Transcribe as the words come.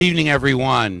Evening,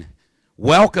 everyone.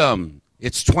 Welcome.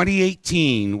 It's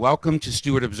 2018. Welcome to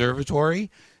Stewart Observatory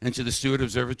and to the Stewart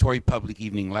Observatory Public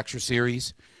Evening Lecture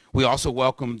Series. We also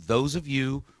welcome those of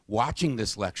you watching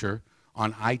this lecture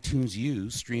on iTunes U,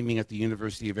 streaming at the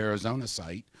University of Arizona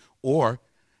site, or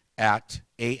at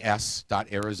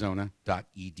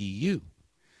as.arizona.edu.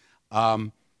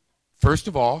 First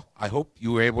of all, I hope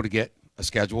you were able to get a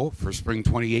schedule for spring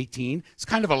 2018. It's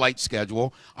kind of a light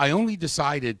schedule. I only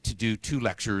decided to do 2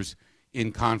 lectures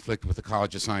in conflict with the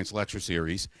College of Science lecture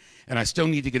series, and I still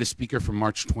need to get a speaker for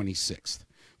March 26th,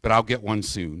 but I'll get one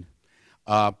soon.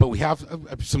 But we have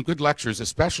some good lectures,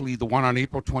 especially the one on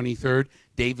April 23rd,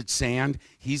 David Sand.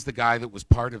 He's the guy that was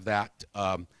part of that,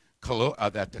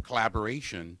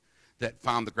 collaboration that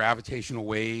found the gravitational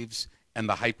waves and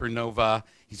the hypernova.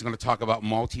 He's going to talk about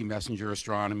multi-messenger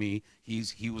astronomy.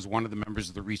 He was one of the members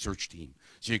of the research team.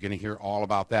 So you're going to hear all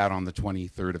about that on the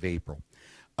 23rd of April.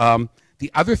 The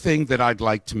other thing that I'd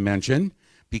like to mention,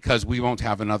 because we won't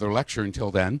have another lecture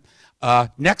until then,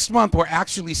 next month we're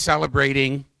actually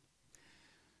celebrating,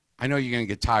 I know you're going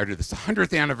to get tired of this, the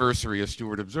 100th anniversary of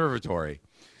Stewart Observatory.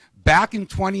 Back in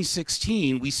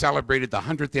 2016, we celebrated the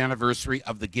 100th anniversary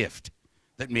of the gift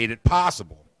that made it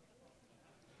possible.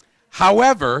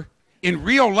 However, in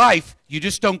real life, you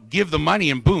just don't give the money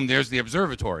and boom, there's the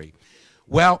observatory.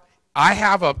 Well, I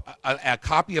have a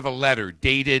copy of a letter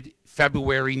dated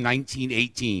February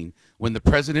 1918 when the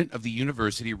president of the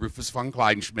university, Rufus von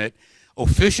Kleidenschmidt,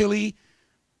 officially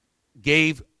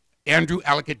gave Andrew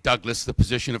Ellicott Douglas the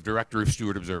position of director of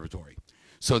Stewart Observatory.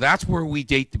 So that's where we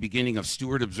date the beginning of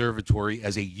Stewart Observatory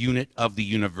as a unit of the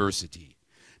university.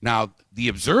 Now, the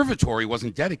observatory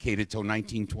wasn't dedicated till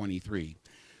 1923.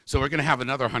 So we're going to have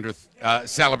another 100th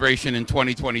celebration in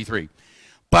 2023.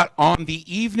 But on the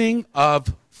evening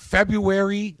of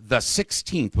February the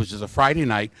 16th, which is a Friday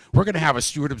night, we're going to have a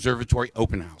Stewart Observatory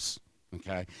open house.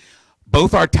 Okay?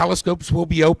 Both our telescopes will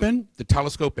be open. The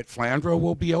telescope at Flandreau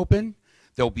will be open.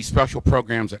 There will be special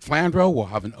programs at Flandreau. We'll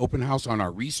have an open house on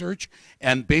our research.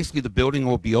 And basically the building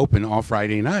will be open all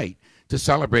Friday night to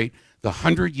celebrate the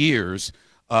 100 years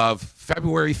of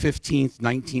February 15th,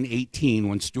 1918,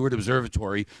 when Stewart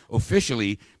Observatory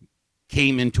officially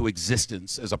came into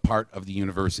existence as a part of the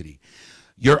university.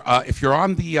 If you're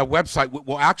on the website,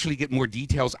 we'll actually get more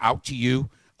details out to you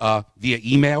via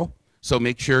email, so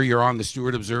make sure you're on the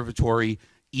Stewart Observatory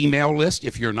email list.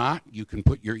 If you're not, you can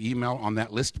put your email on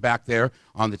that list back there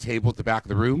on the table at the back of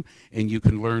the room, and you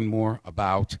can learn more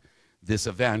about this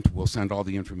event. We'll send all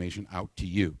the information out to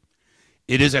you.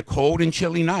 It is a cold and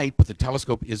chilly night, but the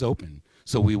telescope is open.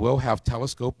 So we will have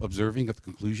telescope observing at the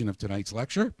conclusion of tonight's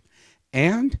lecture.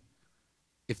 And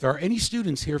if there are any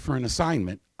students here for an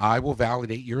assignment, I will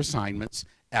validate your assignments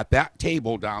at that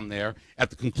table down there at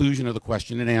the conclusion of the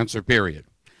question and answer period.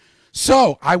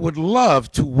 So I would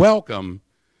love to welcome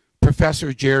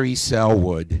Professor Jerry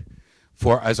Selwood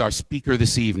as our speaker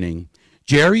this evening.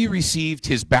 Jerry received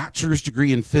his bachelor's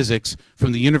degree in physics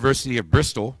from the University of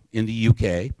Bristol in the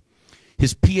UK.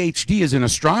 His PhD is in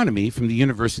astronomy from the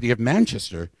University of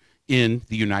Manchester in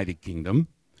the United Kingdom.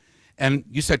 And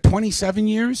you said 27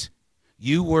 years?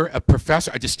 You were a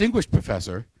professor, a distinguished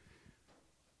professor.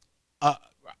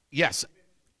 Yes,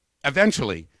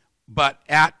 eventually, but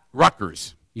at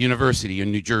Rutgers University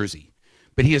in New Jersey.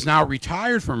 But he is now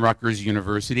retired from Rutgers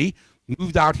University,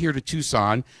 moved out here to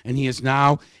Tucson, and he is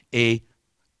now a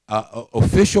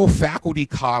official faculty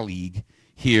colleague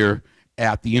here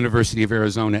at the University of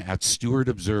Arizona at Stewart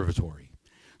Observatory.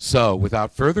 So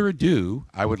without further ado,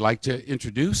 I would like to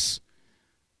introduce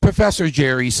Professor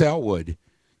Jerry Selwood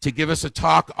to give us a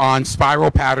talk on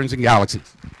spiral patterns in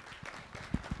galaxies.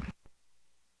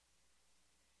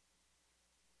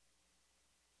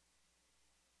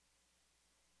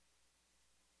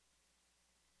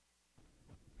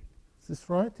 Is this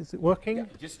right? Is it working? Yeah,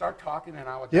 just start talking and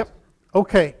I'll adjust. Yep.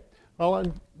 Okay. Well,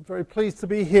 I'm very pleased to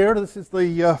be here. This is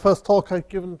the first talk I've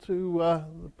given to the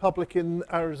public in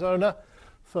Arizona.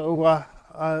 So,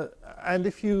 and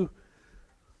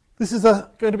this is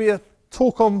going to be a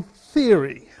talk on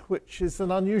theory, which is an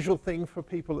unusual thing for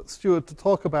people at Stewart to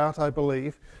talk about, I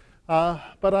believe.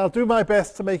 But I'll do my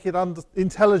best to make it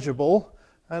intelligible.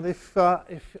 And if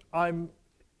I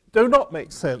do not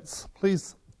make sense,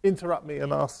 please interrupt me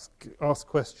and ask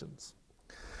questions.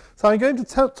 So I'm going to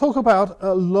talk about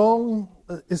a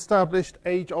long-established,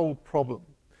 age-old problem.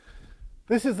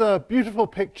 This is a beautiful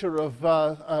picture of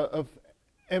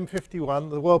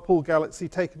M51, the Whirlpool galaxy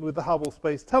taken with the Hubble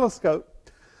Space Telescope.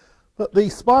 But the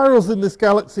spirals in this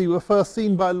galaxy were first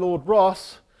seen by Lord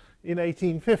Rosse in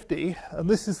 1850, and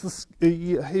this is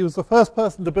he was the first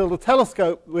person to build a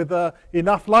telescope with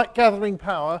enough light-gathering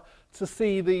power to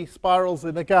see the spirals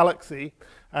in a galaxy.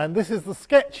 And this is the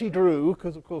sketch he drew,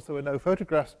 because of course there were no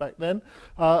photographs back then,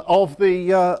 of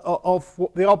the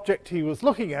object he was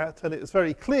looking at. And it's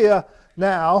very clear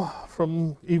now,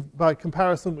 by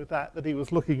comparison with that he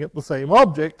was looking at the same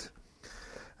object.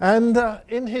 And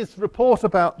in his report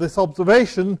about this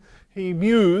observation, he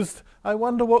mused, I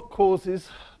wonder what causes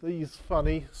these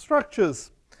funny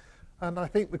structures. And I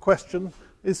think the question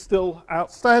is still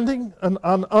outstanding and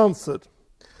unanswered,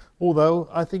 although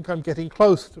I think I'm getting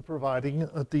close to providing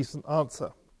a decent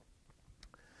answer.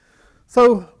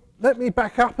 So let me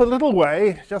back up a little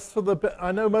way, just for the bit.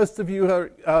 I know most of you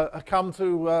are come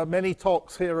to many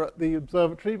talks here at the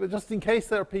observatory, but just in case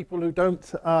there are people who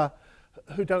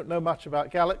don't know much about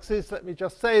galaxies, let me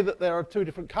just say that there are two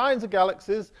different kinds of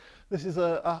galaxies. This is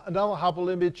another Hubble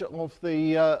image of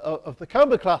the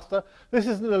Coma cluster. This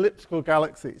is an elliptical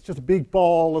galaxy. It's just a big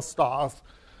ball of stars.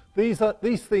 These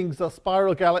things are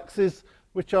spiral galaxies,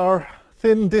 which are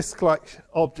thin disk-like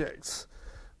objects.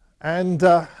 And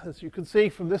as you can see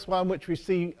from this one, which we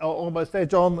see almost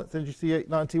edge-on, that's NGC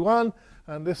 891,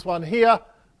 and this one here,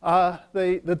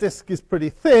 the disk is pretty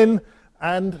thin,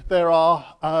 and there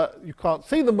are, you can't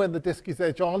see them when the disk is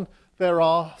edge-on, there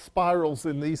are spirals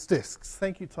in these disks.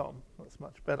 Thank you, Tom. That's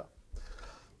much better.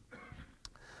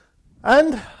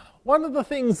 And one of the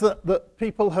things that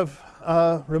people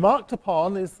have remarked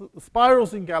upon is that the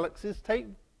spirals in galaxies take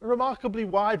a remarkably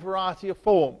wide variety of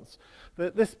forms.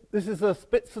 This is a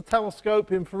Spitzer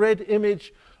telescope infrared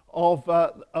image of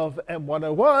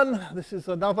M101. This is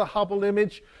another Hubble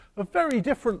image, a very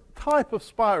different type of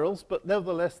spirals, but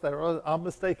nevertheless there are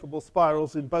unmistakable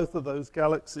spirals in both of those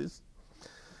galaxies.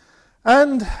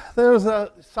 And there's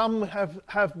some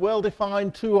have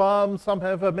well-defined two arms, some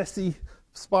have a messy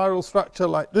spiral structure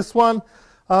like this one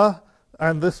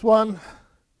and this one.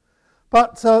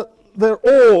 But they're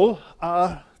all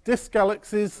disk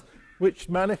galaxies which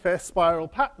manifest spiral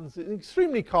patterns. It's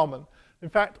extremely common. In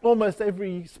fact, almost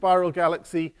every spiral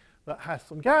galaxy that has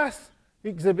some gas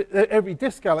every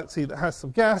disk galaxy that has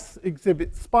some gas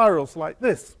exhibits spirals like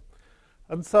this.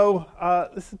 And so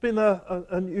this has been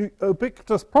an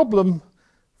ubiquitous problem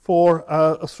for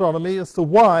astronomy as to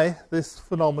why this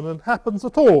phenomenon happens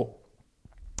at all.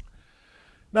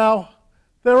 Now,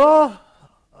 there are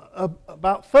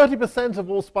about 30% of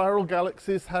all spiral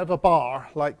galaxies have a bar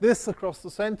like this across the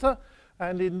center.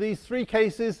 And in these three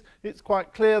cases, it's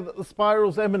quite clear that the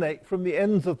spirals emanate from the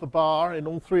ends of the bar in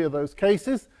all three of those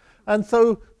cases. And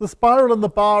so the spiral and the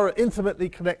bar are intimately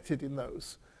connected in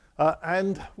those.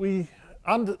 And we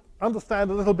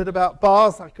understand a little bit about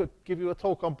bars. I could give you a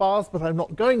talk on bars, but I'm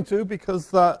not going to,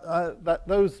 because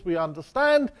those we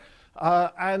understand.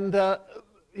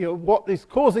 You know, what is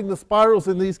causing the spirals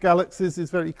in these galaxies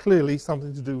is very clearly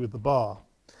something to do with the bar.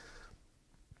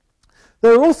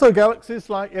 There are also galaxies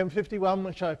like M51,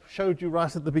 which I showed you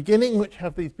right at the beginning, which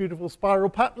have these beautiful spiral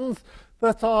patterns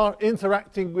that are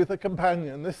interacting with a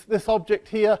companion. This object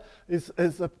here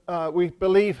we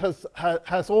believe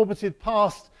has orbited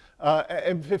past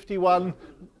M51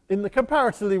 in the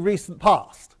comparatively recent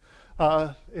past.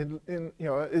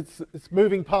 It's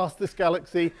moving past this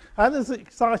galaxy and has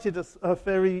excited a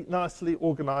very nicely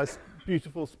organized,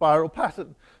 beautiful spiral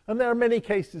pattern. And there are many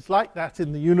cases like that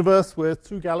in the universe where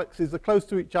two galaxies are close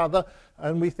to each other,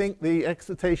 and we think the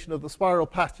excitation of the spiral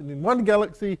pattern in one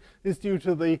galaxy is due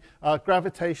to the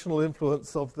gravitational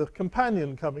influence of the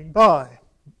companion coming by.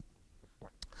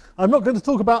 I'm not going to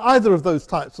talk about either of those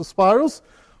types of spirals.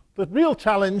 The real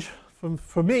challenge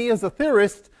for me as a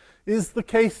theorist is the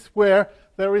case where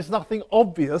there is nothing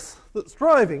obvious that's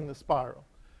driving the spiral.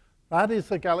 That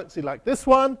is a galaxy like this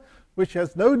one, which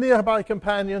has no nearby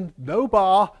companion, no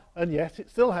bar, and yet it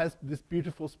still has this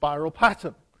beautiful spiral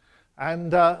pattern.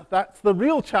 And that's the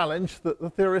real challenge that the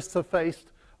theorists have faced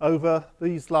over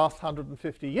these last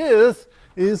 150 years,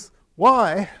 is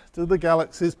why do the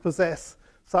galaxies possess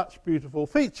such beautiful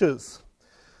features?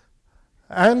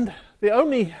 And the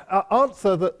only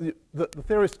answer that the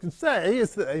theorists can say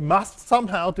is that they must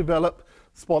somehow develop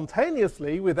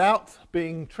spontaneously without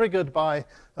being triggered by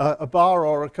a bar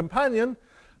or a companion.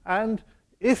 And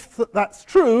if that's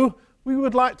true, we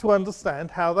would like to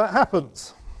understand how that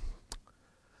happens.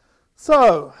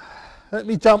 So let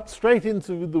me jump straight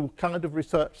into the kind of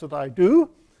research that I do.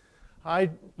 I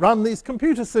run these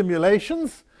computer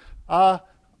simulations.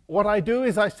 What I do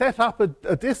is I set up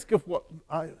a disk of what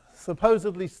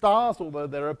supposedly stars, although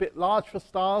they're a bit large for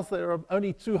stars. There are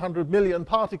only 200 million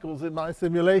particles in my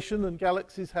simulation, and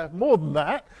galaxies have more than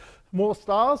that, more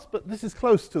stars, but this is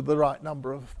close to the right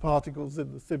number of particles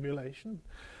in the simulation.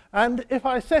 And if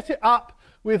I set it up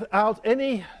without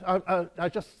any,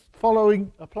 just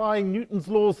applying Newton's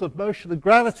laws of motion and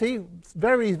gravity,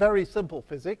 very, very simple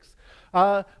physics,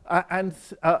 and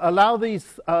allow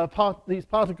these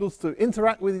particles to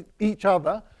interact with each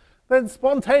other, then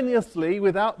spontaneously,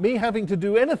 without me having to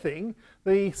do anything,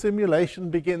 the simulation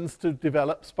begins to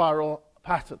develop spiral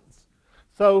patterns.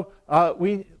 So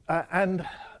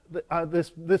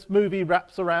this movie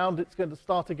wraps around. It's going to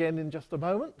start again in just a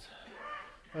moment.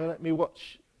 Let me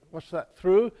watch that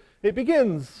through. It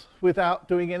begins without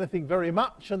doing anything very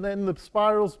much, and then the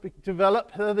spirals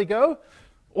develop. There they go,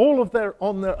 all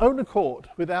on their own accord,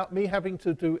 without me having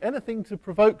to do anything to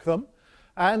provoke them,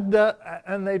 and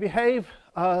they behave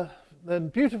then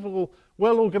beautiful,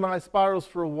 well-organized spirals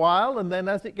for a while, and then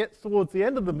as it gets towards the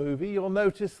end of the movie, you'll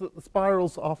notice that the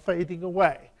spirals are fading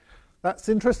away. That's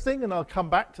interesting, and I'll come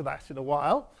back to that in a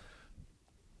while.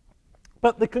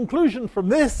 But the conclusion from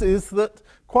this is that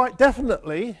quite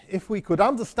definitely, if we could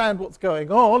understand what's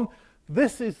going on,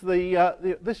 this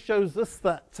shows us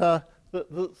that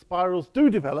the spirals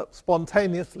do develop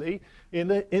spontaneously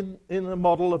in a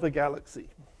model of a galaxy.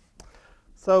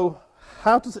 So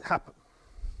how does it happen?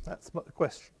 That's the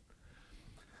question.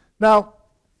 Now,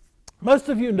 most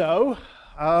of you know,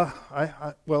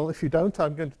 well, if you don't,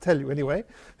 I'm going to tell you anyway.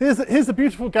 Here's a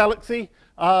beautiful galaxy.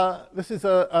 This is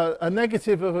a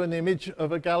negative of an image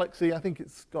of a galaxy. I think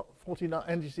it's got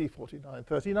NGC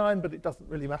 4939, but it doesn't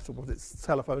really matter what its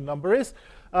telephone number is.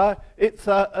 It's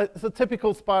a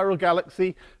typical spiral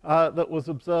galaxy that was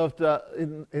observed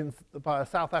by a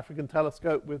South African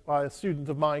telescope by a student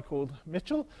of mine called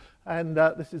Mitchell, and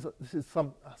this is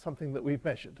something that we've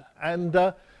measured.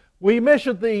 And we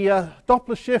measured the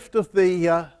Doppler shift of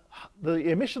the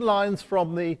emission lines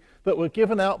that were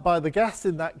given out by the gas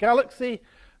in that galaxy,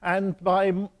 and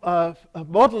by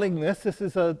modeling this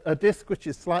is a disk which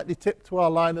is slightly tipped to our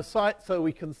line of sight, so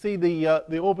we can see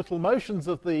the orbital motions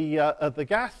of the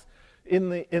gas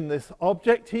in this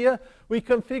object here. We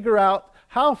can figure out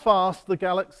how fast the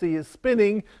galaxy is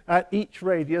spinning at each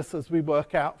radius as we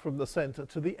work out from the center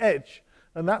to the edge.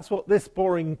 And that's what this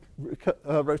boring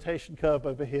rotation curve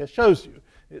over here shows you.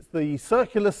 It's the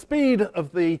circular speed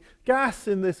of the gas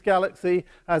in this galaxy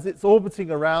as it's orbiting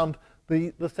around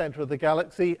the center of the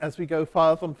galaxy as we go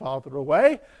farther and farther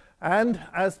away. And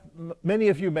as many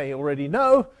of you may already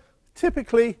know,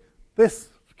 typically this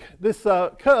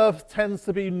curve tends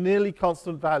to be nearly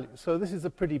constant value. So this is a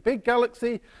pretty big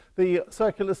galaxy. The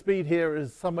circular speed here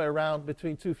is somewhere around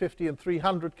between 250 and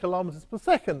 300 kilometers per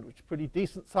second, which is pretty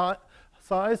decent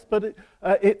size, but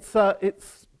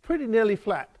it's pretty nearly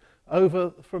flat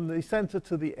over from the center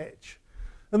to the edge.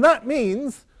 And that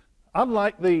means,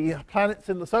 unlike the planets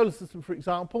in the solar system, for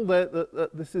example,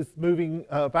 this is moving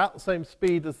about the same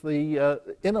speed as the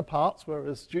inner parts,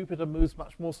 whereas Jupiter moves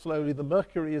much more slowly than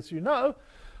Mercury, as you know.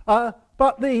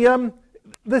 But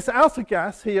this outer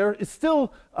gas here is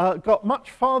still got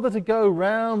much farther to go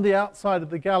round the outside of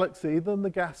the galaxy than the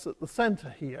gas at the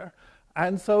center here.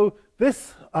 And so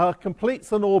this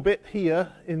completes an orbit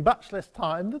here in much less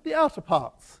time than the outer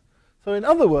parts. So in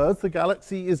other words, the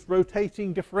galaxy is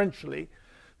rotating differentially.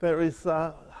 There is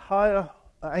higher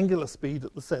angular speed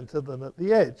at the center than at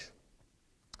the edge.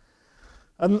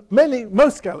 And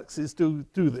most galaxies do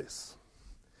this.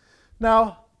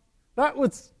 Now, that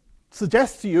would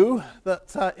suggest to you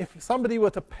that if somebody were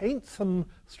to paint some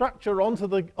structure onto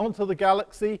the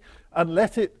galaxy and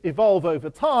let it evolve over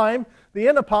time, the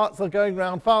inner parts are going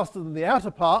around faster than the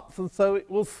outer parts, and so it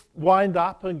will wind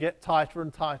up and get tighter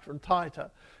and tighter and tighter,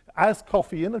 as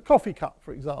coffee in a coffee cup,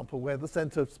 for example, where the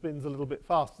center spins a little bit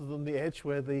faster than the edge,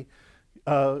 where the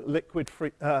liquid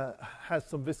has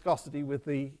some viscosity with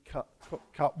the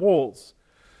cup walls.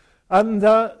 And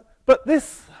but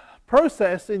this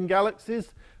process in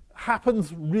galaxies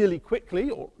happens really quickly,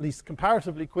 or at least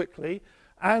comparatively quickly,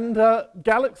 and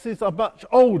galaxies are much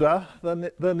older than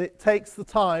it takes the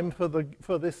time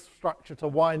for this structure to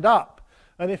wind up.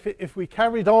 And if we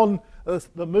carried on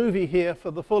the movie here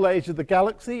for the full age of the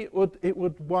galaxy, it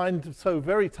would wind so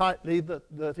very tightly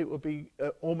that it would be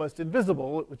almost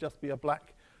invisible. It would just be a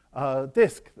black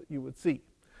disk that you would see.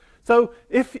 So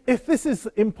if this is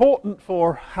important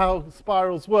for how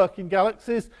spirals work in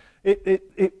galaxies,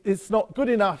 it's not good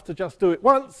enough to just do it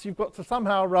once. You've got to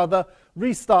somehow or other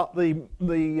restart the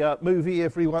movie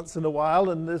every once in a while,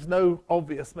 and there's no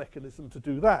obvious mechanism to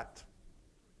do that.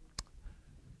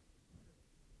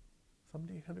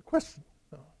 Somebody had a question?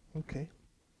 Oh, okay.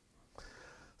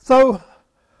 So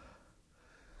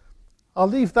I'll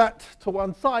leave that to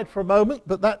one side for a moment,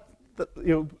 but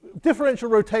differential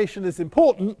rotation is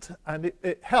important and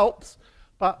it helps,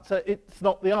 but it's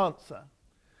not the answer.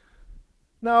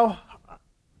 Now,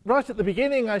 right at the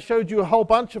beginning, I showed you a whole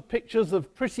bunch of pictures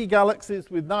of pretty galaxies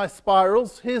with nice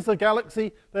spirals. Here's a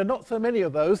galaxy. There are not so many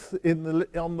of those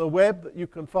on the web that you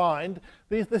can find.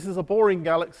 This is a boring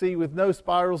galaxy with no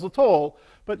spirals at all.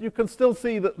 But you can still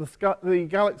see that the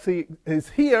galaxy is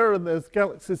here, and there's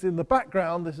galaxies in the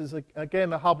background. This is,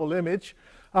 again, a Hubble image.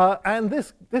 And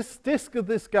this disk of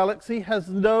this galaxy has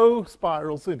no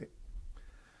spirals in it.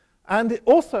 And it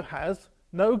also has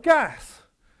no gas.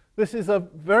 This is a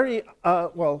very,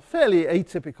 fairly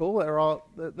atypical.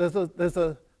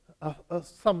 There's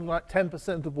something like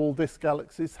 10% of all disk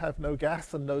galaxies have no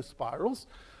gas and no spirals.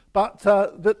 But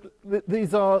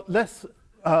these are less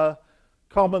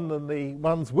common than the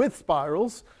ones with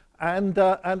spirals. And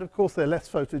of course, they're less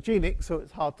photogenic, so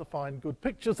it's hard to find good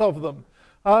pictures of them.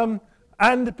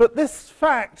 But this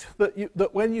fact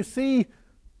that when you see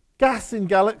gas in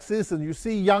galaxies and you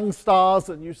see young stars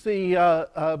and you see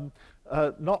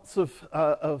knots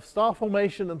of star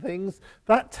formation and things,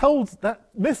 that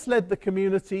misled the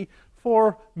community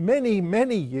for many,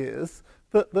 many years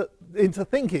into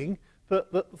thinking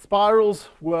that spirals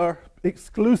were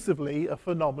exclusively a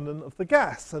phenomenon of the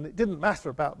gas, and it didn't matter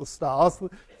about the stars.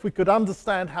 If we could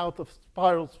understand how the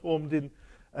spirals formed in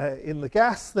the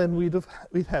gas, then we'd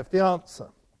have the answer.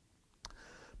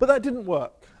 But that didn't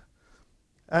work,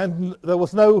 and there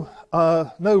was no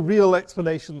real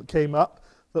explanation that came up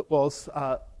that was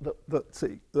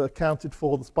that accounted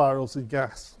for the spirals in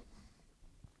gas.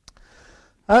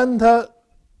 And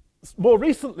more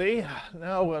recently,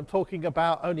 now I'm talking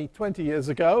about only 20 years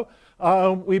ago,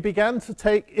 we began to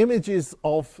take images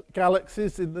of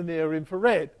galaxies in the near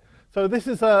infrared. So this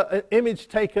is an image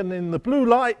taken in the blue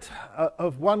light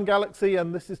of one galaxy,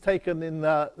 and this is taken in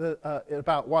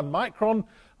about 1 micron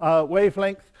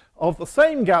wavelength of the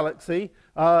same galaxy,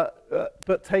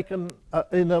 but taken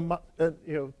in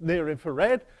near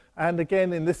infrared. And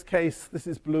again, in this case, this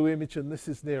is blue image and this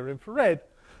is near infrared.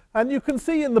 And you can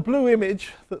see in the blue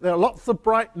image that there are lots of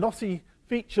bright, knotty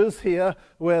features here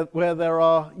where there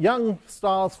are young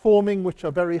stars forming which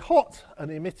are very hot and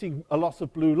emitting a lot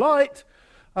of blue light.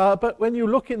 But when you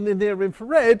look in the near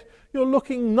infrared, you're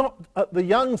looking not at the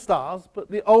young stars,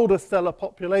 but the older stellar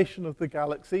population of the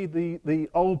galaxy, the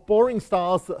old boring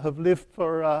stars that have lived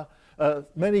for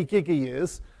many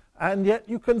gigayears. And yet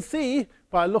you can see,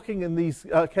 by looking in these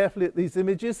carefully at these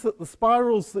images, that the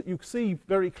spirals that you see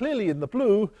very clearly in the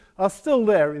blue are still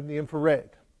there in the infrared.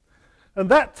 And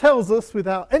that tells us,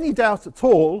 without any doubt at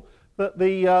all, that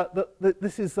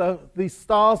these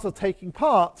stars are taking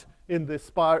part in this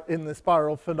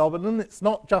spiral phenomenon. It's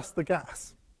not just the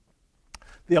gas.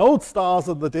 The old stars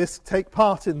of the disk take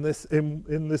part in this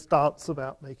dance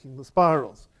about making the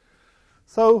spirals.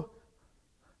 So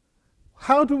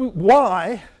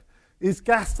why is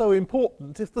gas so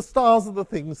important if the stars are the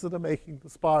things that are making the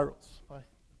spirals? I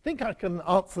think I can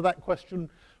answer that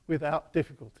question without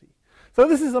difficulty. So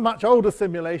this is a much older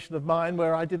simulation of mine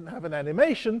where I didn't have an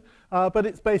animation, but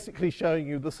it's basically showing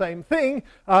you the same thing.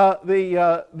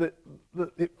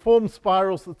 It forms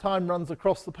spirals. The time runs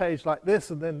across the page like this,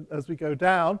 and then as we go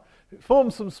down, it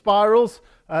forms some spirals,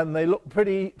 and they look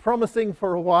pretty promising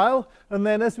for a while. And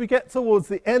then as we get towards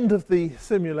the end of the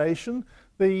simulation,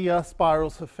 the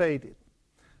spirals have faded.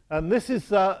 And this is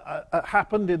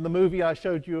happened in the movie I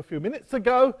showed you a few minutes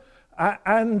ago.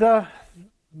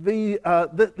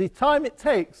 The time it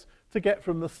takes to get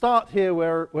from the start here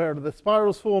where the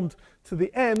spirals formed to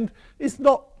the end is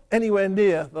not anywhere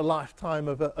near the lifetime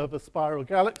of a spiral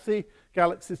galaxy.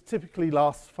 Galaxies typically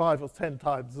last 5 or 10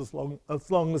 times as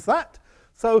long as that.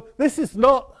 So this is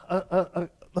not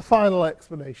the final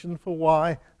explanation for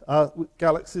why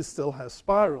galaxies still have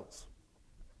spirals.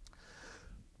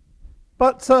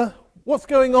 But what's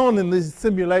going on in these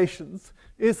simulations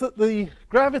is that the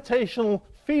gravitational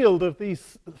field of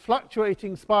these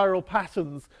fluctuating spiral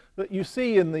patterns that you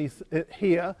see in these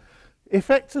here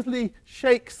effectively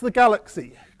shakes the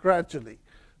galaxy gradually.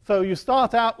 So you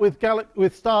start out with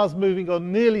stars moving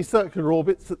on nearly circular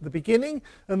orbits at the beginning,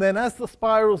 and then as the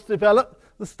spirals develop,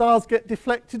 the stars get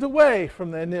deflected away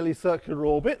from their nearly circular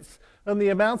orbits, and the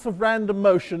amount of random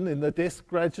motion in the disk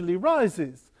gradually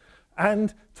rises.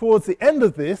 And towards the end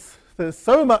of this, there's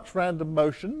so much random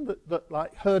motion that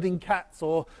like herding cats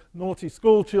or naughty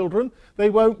school children, they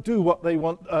won't do what they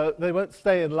want. They won't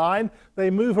stay in line.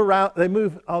 They move around. They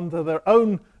move under their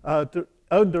own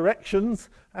directions,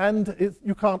 and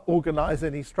you can't organize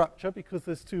any structure because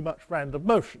there's too much random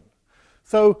motion.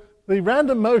 So the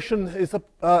random motion is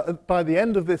by the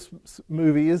end of this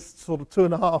movie is sort of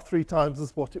 2.5, 3 times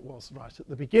as what it was right at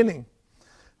the beginning,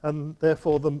 and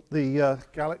therefore the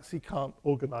galaxy can't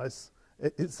organize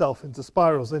itself into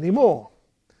spirals anymore.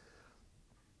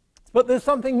 But there's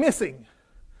something missing.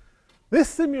 This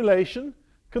simulation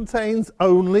contains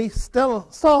only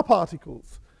star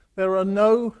particles.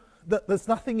 There's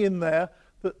nothing in there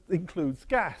that includes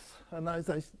gas. And as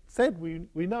I said, we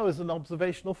know as an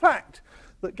observational fact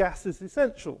that gas is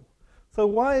essential. So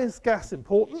why is gas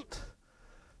important?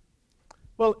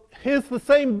 Well, here's the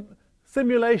same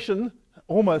simulation,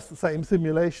 almost the same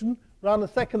simulation, run a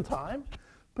second time.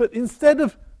 But instead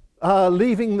of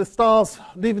leaving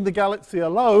the galaxy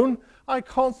alone, I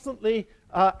constantly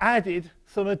added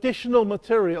some additional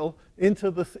material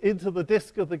into the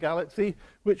disk of the galaxy,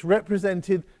 which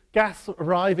represented gas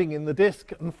arriving in the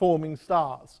disk and forming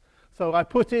stars. So I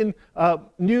put in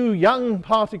new young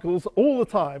particles all the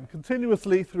time,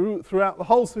 continuously throughout the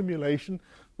whole simulation,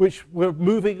 which were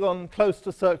moving on close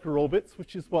to circular orbits,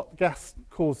 which is what gas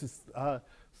causes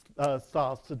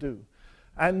stars to do.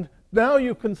 And now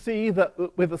you can see that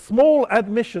with a small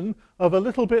admission of a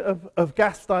little bit of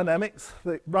gas dynamics,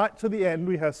 right to the end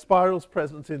we have spirals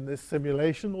present in this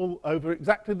simulation all over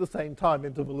exactly the same time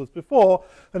interval as before.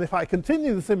 And if I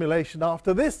continue the simulation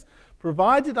after this,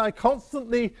 provided I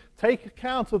constantly take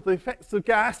account of the effects of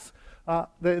gas,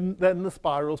 then the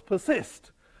spirals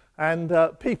persist. And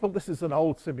this is an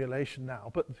old simulation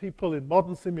now, but people in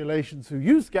modern simulations who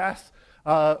use gas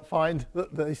find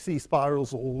that they see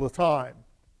spirals all the time.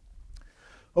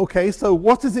 Okay, so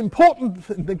what is important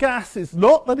in the gas is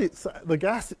not that the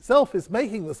gas itself is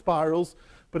making the spirals,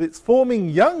 but it's forming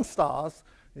young stars.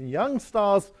 And young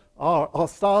stars are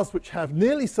stars which have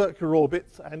nearly circular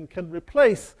orbits and can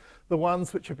replace the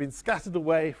ones which have been scattered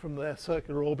away from their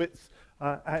circular orbits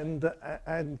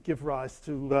and give rise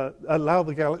to allow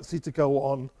the galaxy to go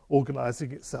on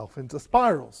organizing itself into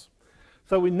spirals.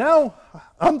 So we now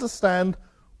understand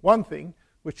one thing,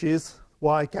 which is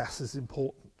why gas is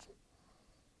important.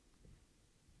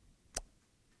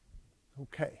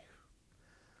 Okay.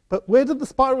 But where did the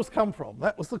spirals come from?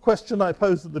 That was the question I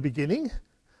posed at the beginning,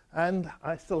 and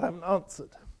I still haven't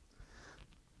answered.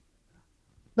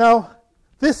 Now,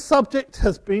 this subject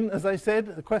has been, as I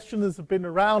said, the question has been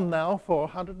around now for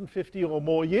 150 or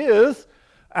more years,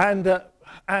 and there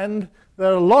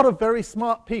are a lot of very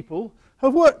smart people who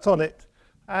have worked on it.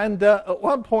 And at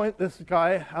one point, this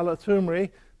guy, Alatumri,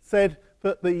 said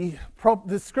that the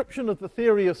description of the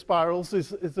theory of spirals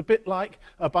is a bit like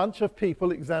a bunch of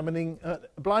people examining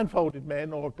blindfolded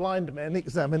men or blind men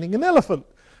examining an elephant.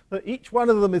 That each one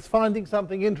of them is finding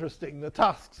something interesting, the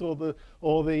tusks or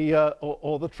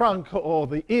the trunk or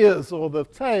the ears or the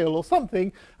tail or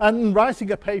something, and writing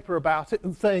a paper about it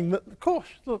and saying that, of course,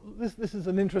 this is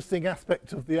an interesting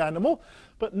aspect of the animal,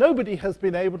 but nobody has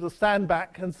been able to stand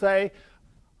back and say,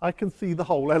 I can see the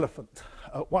whole elephant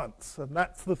at once. And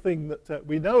that's the thing that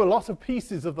we know a lot of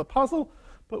pieces of the puzzle,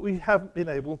 but we haven't been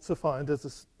able to find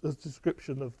as a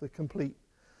description of the complete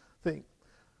thing.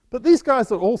 But these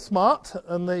guys are all smart,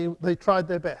 and they tried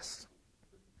their best.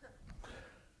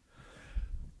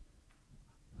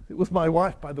 It was my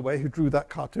wife, by the way, who drew that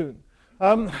cartoon.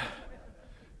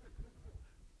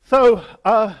 So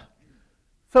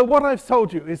what I've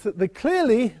told you is that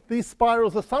clearly these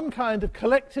spirals are some kind of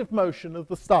collective motion of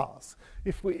the stars.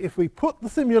 If we put the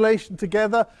simulation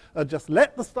together and just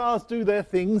let the stars do their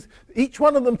things, each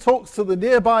one of them talks to the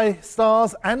nearby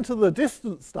stars and to the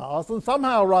distant stars, and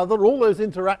somehow or other all those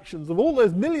interactions of all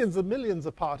those millions and millions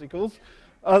of particles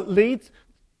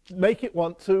make it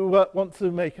want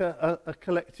to make a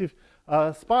collective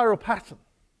spiral pattern.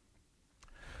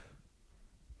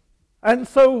 And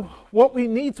so what we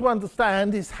need to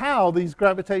understand is how these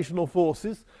gravitational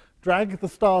forces drag the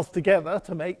stars together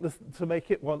to make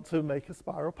it want to make a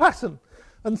spiral pattern.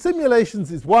 And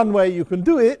simulations is one way you can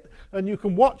do it, and you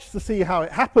can watch to see how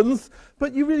it happens,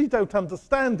 but you really don't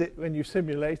understand it when you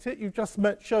simulate it. You just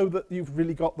show that you've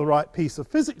really got the right piece of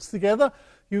physics together,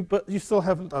 but you still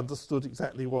haven't understood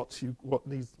exactly what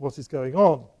is going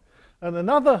on. And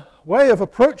another way of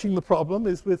approaching the problem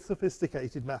is with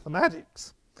sophisticated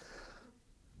mathematics.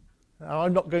 Now,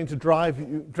 I'm not going to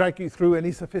drag you through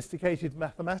any sophisticated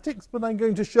mathematics, but I'm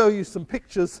going to show you some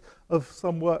pictures of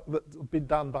some work that's been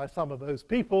done by some of those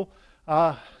people,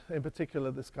 in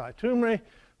particular this guy Tumri,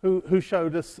 who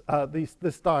showed us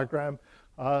this diagram,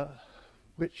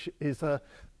 which is a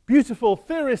beautiful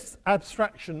theorist's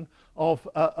abstraction of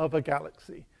a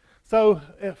galaxy. So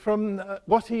from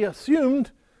what he assumed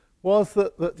was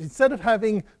that instead of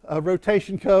having a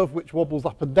rotation curve which wobbles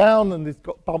up and down and it's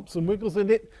got bumps and wiggles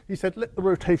in it, he said let the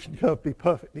rotation curve be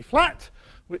perfectly flat,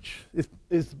 which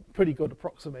is pretty good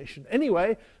approximation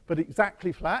anyway, but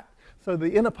exactly flat. So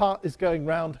the inner part is going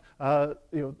round,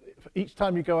 each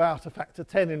time you go out a factor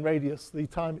 10 in radius, the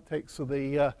time it takes for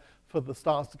the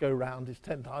stars to go round is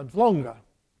 10 times longer.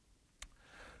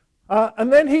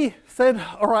 And then he said,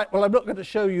 all right, well, I'm not going to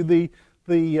show you the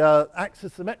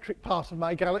axisymmetric part of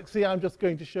my galaxy. I'm just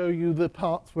going to show you the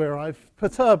parts where I've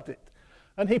perturbed it.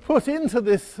 And he put into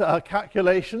this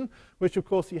calculation, which of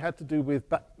course he had to do with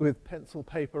pencil,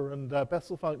 paper, and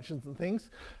Bessel functions and things,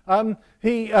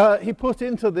 he put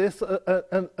into this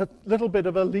a little bit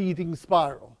of a leading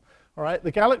spiral. All right,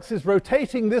 the galaxy is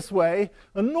rotating this way,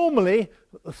 and normally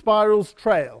the spirals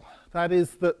trail. That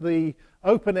is, that the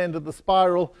open end of the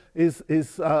spiral is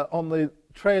on the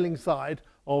trailing side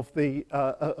of the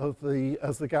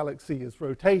as the galaxy is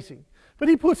rotating. But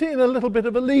he put in a little bit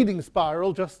of a leading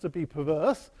spiral just to be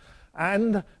perverse,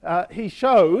 and he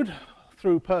showed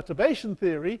through perturbation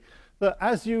theory that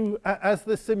as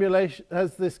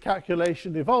this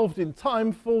calculation evolved in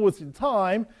time, forwards in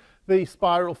time, the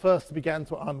spiral first began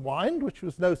to unwind, which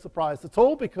was no surprise at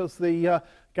all because the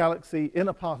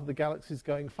inner part of the galaxy is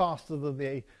going faster than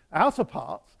the outer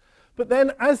parts. But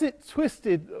then as it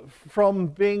twisted from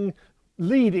being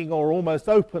leading or almost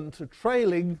open to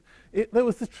trailing, there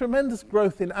was a tremendous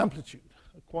growth in amplitude,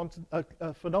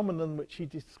 a phenomenon which he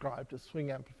described as swing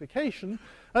amplification,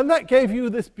 and that gave you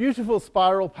this beautiful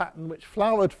spiral pattern which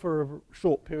flowered for a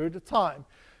short period of time.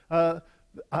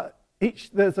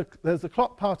 There's a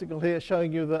clock particle here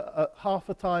showing you that half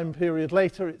a time period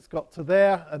later it's got to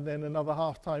there, and then another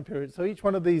half time period. So each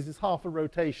one of these is half a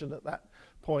rotation at that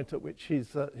point at which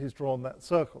he's drawn that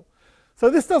circle. So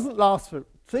this doesn't last for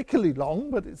particularly long,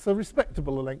 but it's a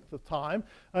respectable length of time,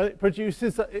 and it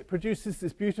produces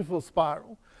this beautiful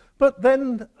spiral. But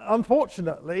then,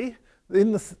 unfortunately,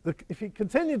 if he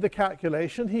continued the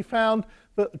calculation, he found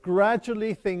that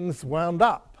gradually things wound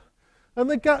up. And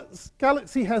the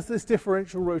galaxy has this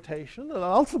differential rotation, and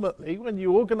ultimately, when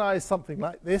you organize something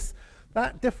like this,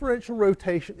 that differential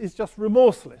rotation is just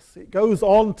remorseless. It goes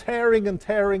on tearing and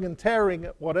tearing and tearing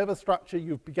at whatever structure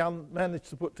you've managed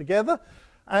to put together,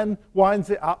 and winds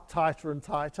it up tighter and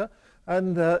tighter,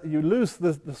 and you lose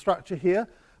the structure here.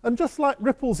 And just like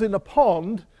ripples in a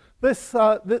pond,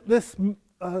 instead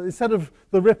of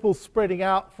the ripples spreading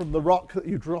out from the rock that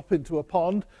you drop into a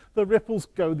pond, the ripples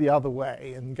go the other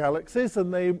way in galaxies,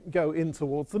 and they go in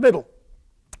towards the middle.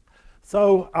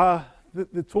 So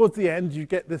towards the end, you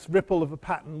get this ripple of a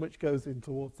pattern which goes in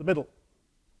towards the middle.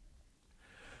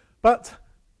 But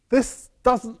this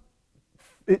doesn't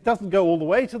go all the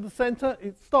way to the center.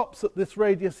 It stops at this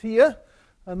radius here,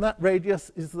 and that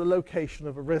radius is the location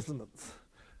of a resonance.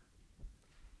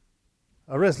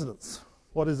 A resonance.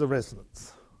 What is a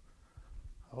resonance?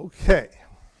 Okay.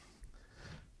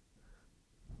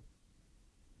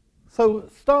 So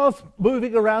stars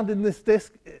moving around in this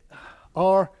disk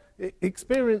are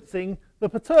experiencing the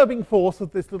perturbing force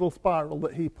of this little spiral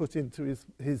that he put into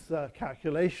his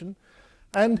calculation.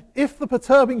 And if the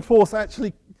perturbing force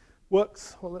actually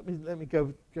works, well, let me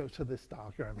go to this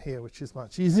diagram here, which is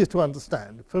much easier to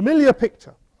understand. Familiar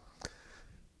picture.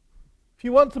 If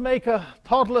you want to make a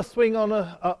toddler swing on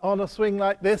a swing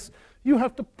like this, you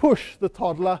have to push the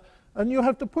toddler, and you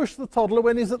have to push the toddler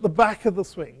when he's at the back of the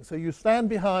swing. So you stand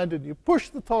behind and you push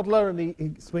the toddler, and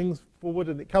he swings forward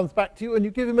and it comes back to you, and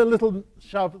you give him a little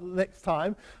shove the next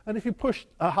time. And if you push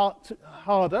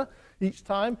harder each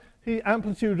time, the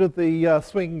amplitude of the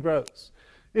swing grows.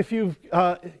 If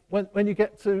when you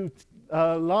get to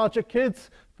larger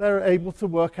kids, they're able to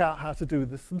work out how to do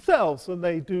this themselves, and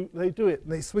they do it.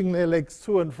 And they swing their legs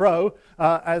to and fro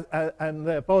and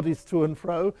their bodies to and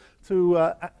fro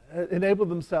to enable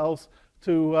themselves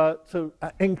to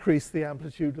increase the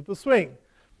amplitude of the swing.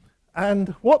 And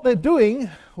what they're doing,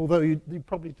 although you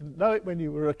probably didn't know it when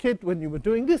you were a kid when you were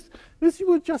doing this, is you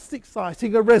were just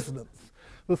exciting a resonance.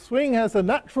 The swing has a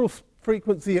natural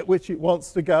frequency at which it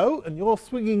wants to go, and you're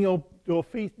swinging your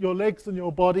feet, your legs, and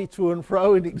your body to and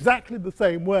fro in exactly the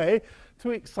same way to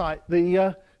excite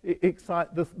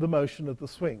the motion of the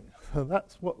swing. So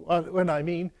that's what I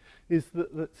mean is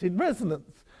that's in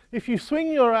resonance. If you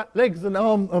swing your legs and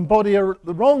arm and body are at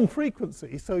the wrong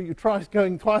frequency, so you try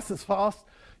going twice as fast,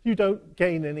 you don't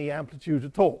gain any amplitude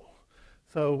at all.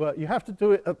 So you have to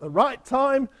do it at the right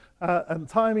time, and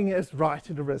timing is right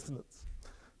in a resonance.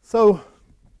 So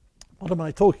what am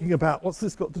I talking about? What's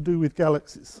this got to do with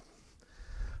galaxies?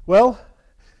 Well,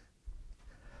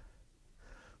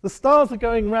 the stars are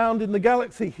going round in the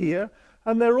galaxy here,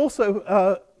 and they're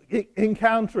also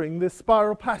encountering this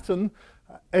spiral pattern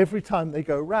every time they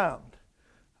go round.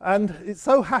 And it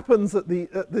so happens at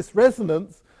this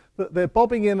resonance that they're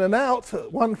bobbing in and out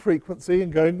at one frequency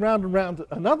and going round and round at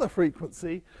another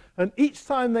frequency, and each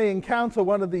time they encounter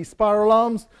one of these spiral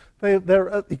arms, they're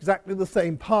at exactly the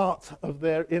same part of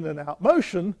their in and out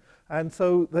motion, and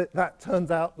so that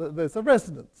turns out that there's a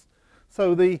resonance.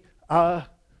 So the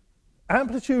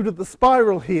amplitude of the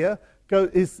spiral here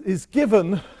is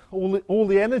given, all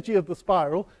the energy of the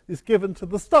spiral is given to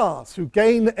the stars, who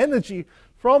gain energy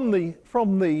from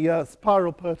the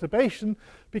spiral perturbation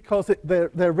because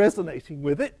they're resonating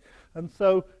with it. And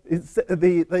so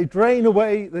they drain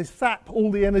away, they sap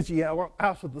all the energy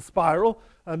out of the spiral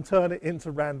and turn it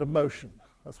into random motion.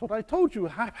 That's what I told you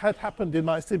had happened in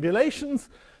my simulations.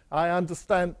 I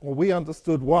understand, or we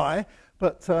understood why,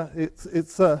 but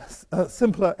it's a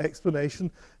simpler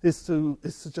explanation is to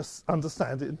just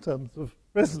understand it in terms of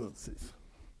resonances.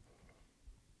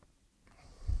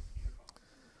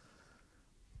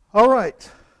 All right.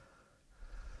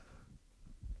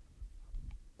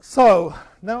 So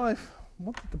now I've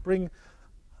wanted to bring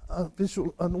an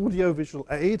audio-visual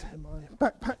aid in my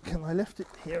backpack, and I left it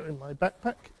here in my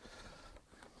backpack.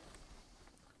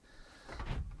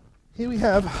 Here we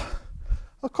have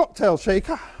a cocktail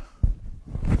shaker.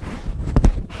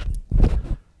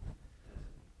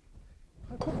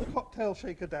 I put the cocktail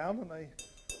shaker down, and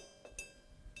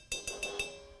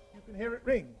you can hear it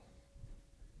ring.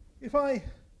 If I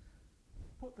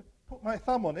put my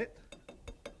thumb on it,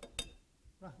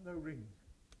 no ring,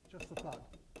 just a thud.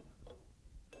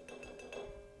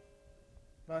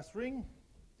 Nice ring.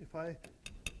 If I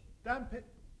damp it,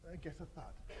 I get a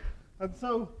thud. And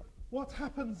so what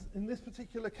happens in this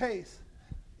particular case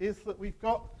is that we've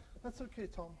got, that's okay,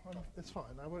 Tom, it's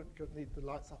fine, I won't need the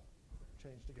lights up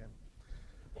changed again.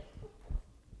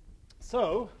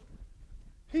 So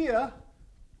here,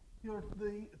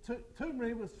 the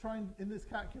Toomri was trying, in this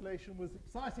calculation, was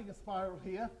exciting a spiral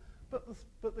here,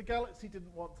 but the galaxy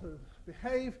didn't want to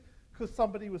behave because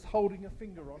somebody was holding a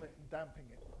finger on it and damping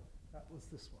it. That was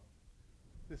this one,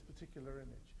 this particular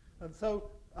image. And so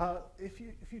if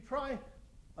you try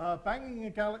banging a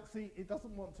galaxy, it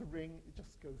doesn't want to ring, it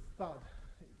just goes thud.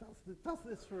 It does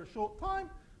this for a short time,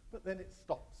 but then it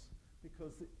stops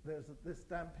because there's this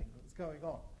damping that's going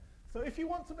on. So if you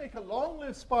want to make a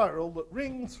long-lived spiral that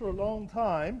rings for a long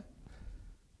time,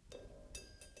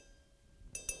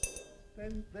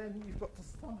 then you've got to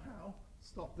somehow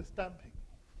stop this damping.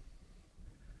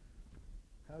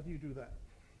 How do you do that?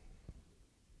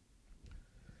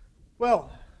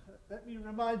 Well, let me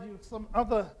remind you of some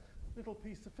other little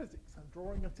piece of physics. I'm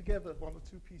drawing together one or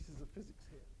two pieces of physics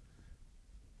here.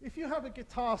 If you have a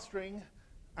guitar string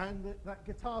and that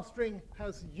guitar string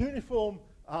has is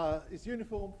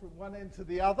uniform from one end to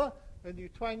the other, and you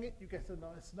twang it, you get a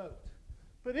nice note.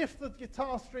 But if the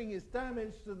guitar string is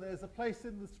damaged and there's a place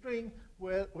in the string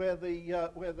where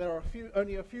there are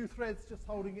only a few threads just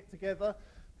holding it together,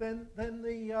 then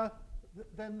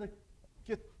the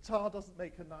guitar doesn't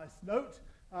make a nice note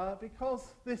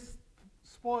because this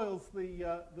spoils the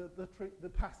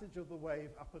passage of the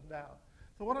wave up and down.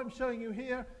 So what I'm showing you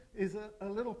here is a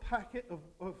little packet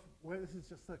of where this is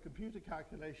just a computer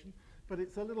calculation, but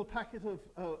it's a little packet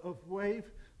of wave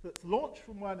that's launched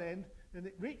from one end, and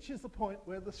it reaches a point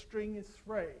where the string is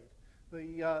frayed.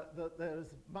 There's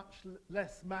much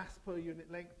less mass per unit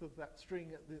length of that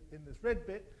string in this red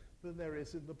bit than there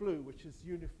is in the blue, which is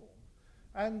uniform.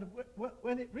 And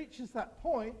when it reaches that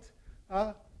point,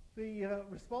 the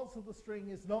response of the string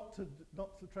is not to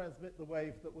transmit the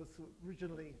wave that was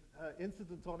originally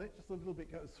incident on it, just a little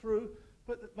bit goes through,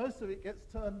 but most of it gets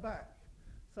turned back.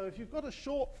 So if you've got a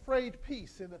short frayed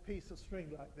piece in a piece of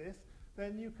string like this,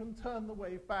 then you can turn the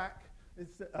wave back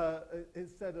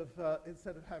instead of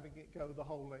having it go the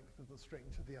whole length of the string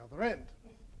to the other end.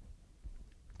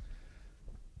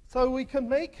 So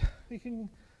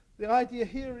the idea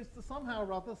here is to somehow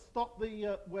or other stop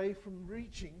the wave from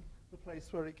reaching the place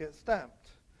where it gets damped.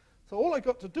 So all I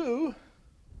got to do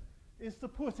is to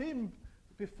put in,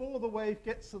 before the wave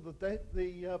gets to the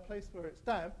place where it's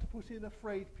damped, to put in a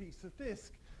frayed piece of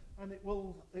disc, and it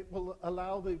will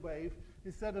allow the wave,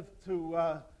 instead of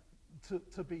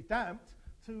to be damped,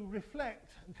 to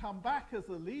reflect and come back as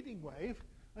a leading wave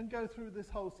and go through this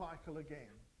whole cycle again.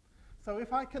 So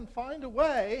if I can find a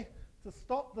way to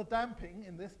stop the damping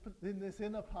in this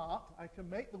inner part, I can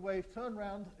make the wave turn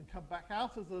around and come back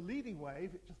out as a leading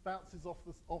wave. It just bounces off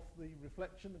the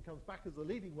reflection and comes back as a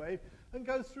leading wave and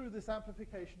goes through this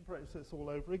amplification process all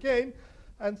over again.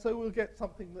 And so we'll get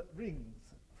something that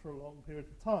rings for a long period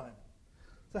of time.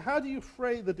 So how do you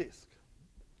fray the disk?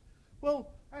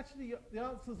 Well, actually, the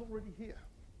answer's already here.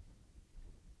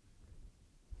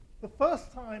 The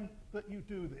first time that you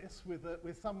do this with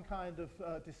some kind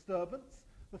of disturbance,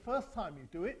 the first time you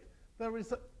do it,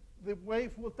 the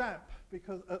wave will damp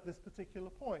because at this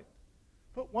particular point.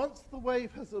 But once the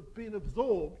wave has been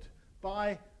absorbed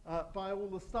by all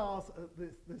the stars at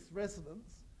this resonance,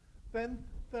 then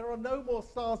there are no more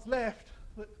stars left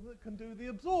that can do the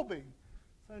absorbing.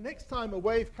 So next time a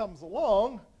wave comes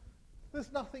along,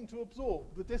 there's nothing to absorb.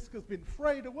 The disk has been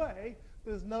frayed away.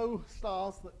 There's no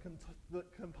stars that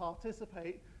can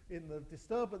participate in the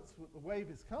disturbance that the wave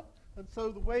has come, and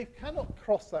so the wave cannot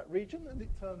cross that region, and it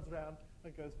turns around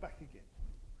and goes back again.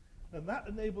 And that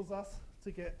enables us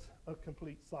to get a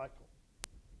complete cycle.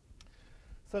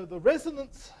 So the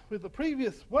resonance with the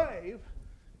previous wave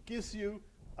gives you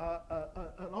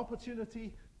an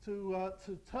opportunity to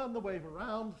turn the wave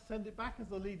around, send it back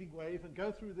as a leading wave, and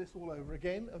go through this all over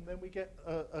again, and then we get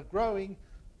a growing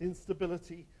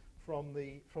instability in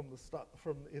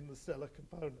the stellar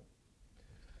component.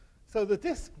 So the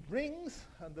disk rings,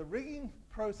 and the ringing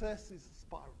process is a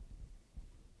spiral.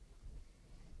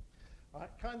 Right,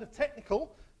 kind of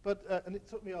technical, but and it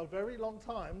took me a very long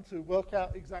time to work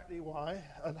out exactly why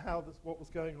and how what was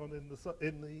going on in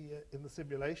the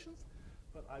simulations.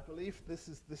 But I believe this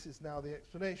is now the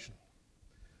explanation.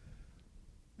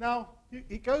 Now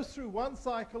it goes through one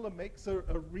cycle and makes a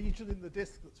region in the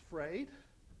disk that's frayed.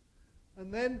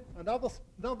 And then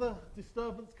another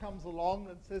disturbance comes along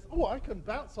and says, oh, I can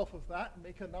bounce off of that and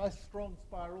make a nice strong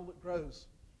spiral that grows.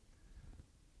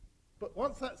 But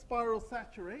once that spiral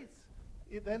saturates,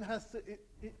 it then has to,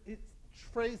 it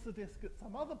frays the disk at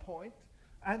some other point,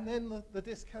 and then the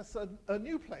disk has a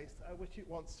new place at which it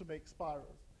wants to make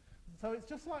spirals. So it's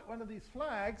just like one of these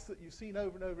flags that you've seen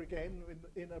over and over again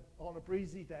on a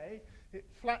breezy day. It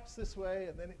flaps this way,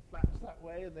 and then it flaps that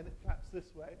way, and then it flaps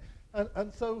this way.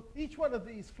 And so each one of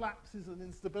these flaps is an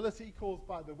instability caused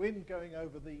by the wind going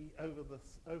over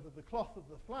the cloth of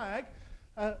the flag,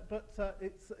 but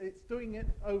it's doing it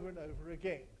over and over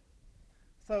again.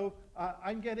 So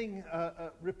I'm getting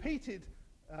repeated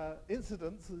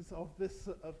incidences of this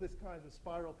kind of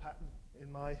spiral pattern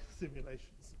in my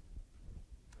simulations.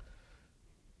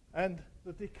 And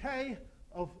the decay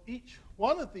of each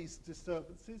one of these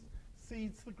disturbances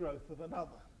seeds the growth of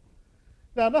another.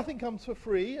 Now, nothing comes for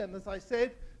free, and as I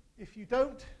said, if you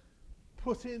don't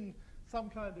put in some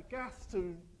kind of gas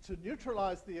to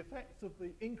neutralize the effects of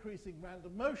the increasing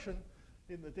random motion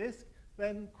in the disk,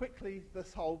 then quickly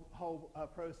this whole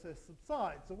process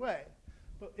subsides away.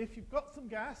 But if you've got some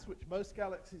gas, which most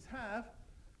galaxies have,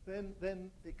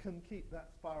 then it can keep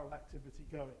that spiral activity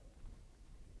going.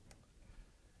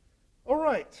 All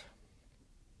right.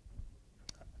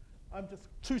 I'm just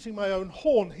tooting my own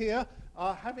horn here.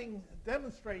 Having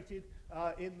demonstrated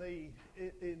in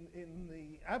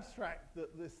the abstract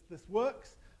that this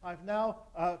works, I've now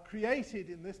created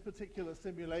in this particular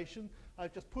simulation,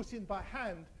 I've just put in by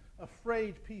hand a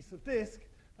frayed piece of disk,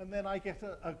 and then I get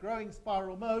a growing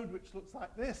spiral mode which looks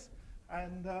like this,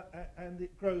 and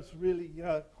it grows really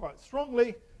quite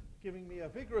strongly, giving me a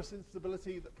vigorous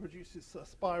instability that produces a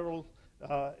spiral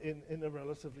in a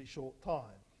relatively short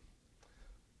time.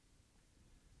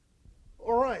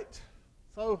 All right,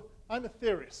 so I'm a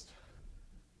theorist.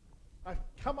 I've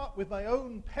come up with my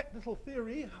own pet little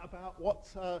theory about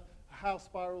how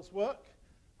spirals work,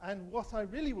 and what I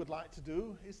really would like to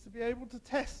do is to be able to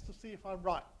test to see if I'm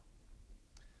right.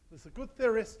 There's a good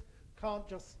theorist can't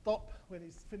just stop when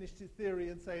he's finished his theory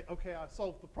and say, okay, I've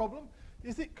solved the problem.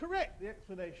 Is it correct, the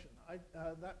explanation?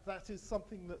 That is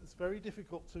something that's very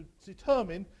difficult to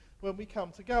determine when we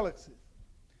come to galaxies.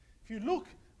 If you look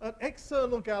at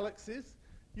external galaxies,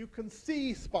 you can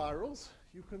see spirals.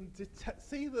 You can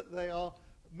see that they are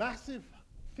massive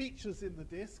features in the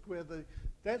disk where the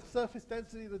surface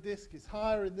density of the disk is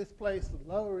higher in this place and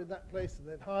lower in that place and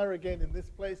then higher again in this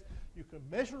place. You can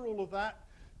measure all of that.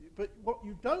 But what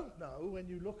you don't know when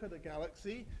you look at a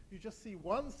galaxy, you just see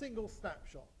one single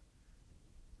snapshot.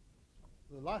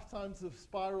 The lifetimes of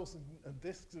spirals and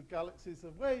disks of galaxies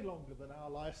are way longer than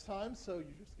our lifetimes, so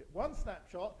you just get one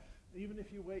snapshot. Even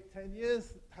if you wait 10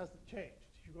 years, it hasn't changed.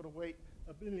 You've got to wait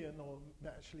 1 billion or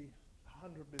actually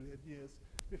 100 billion years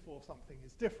before something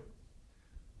is different.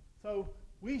 So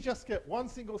we just get one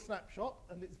single snapshot,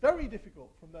 and it's very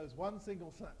difficult from those one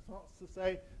single snapshots to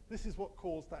say this is what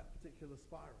caused that particular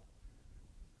spiral.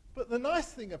 But the nice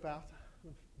thing about,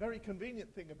 the very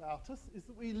convenient thing about us, is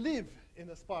that we live in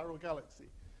a spiral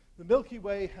galaxy. The Milky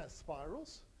Way has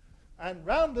spirals, and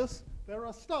round us there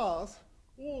are stars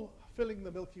all filling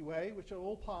the Milky Way, which are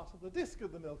all part of the disk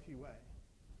of the Milky Way.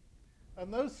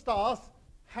 And those stars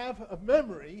have a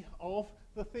memory of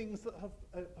the things that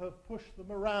have pushed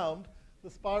them around the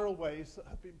spiral waves that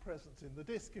have been present in the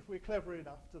disk, if we're clever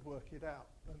enough to work it out.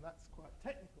 And that's quite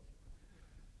technical.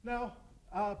 Now,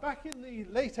 back in the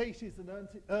late 80s and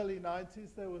early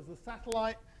 90s, there was a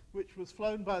satellite which was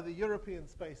flown by the European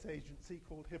Space Agency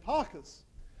called Hipparcos.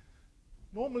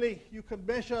 Normally, you can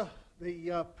measure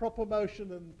the proper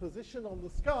motion and position on the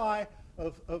sky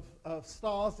of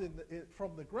stars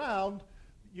from the ground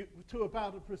to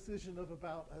about a precision of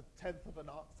about a tenth of an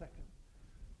arc second.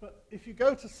 But if you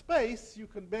go to space, you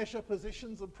can measure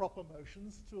positions and proper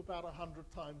motions to about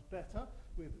 100 times better,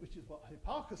 which is what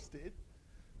Hipparchus did.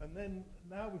 And then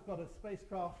now we've got a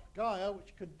spacecraft, Gaia,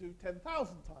 which can do 10,000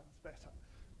 times better.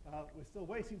 We're still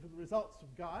waiting for the results from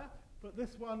Gaia, but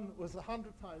this one was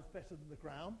 100 times better than the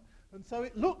ground. And so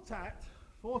it looked at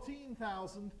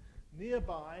 14,000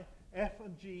 nearby F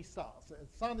and G stars. The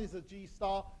Sun is a G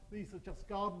star. These are just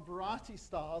garden variety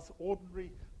stars,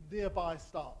 ordinary nearby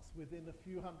stars within a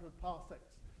few hundred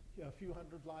parsecs, a few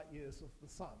hundred light years of the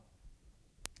Sun.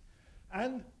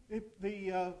 And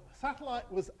the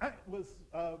satellite was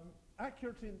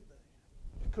accurate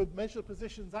could measure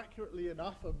positions accurately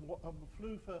enough and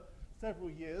flew for several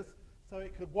years so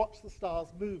it could watch the stars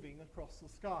moving across the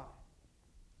sky.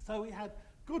 So we had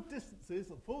good distances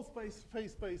and full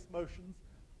phase-space motions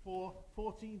for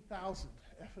 14,000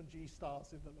 F and G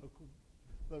stars in the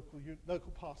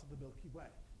local part of the Milky Way.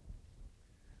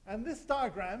 And this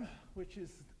diagram, which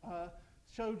is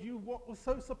showed you what was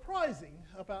so surprising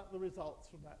about the results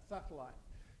from that satellite.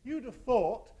 You'd have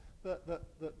thought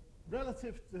that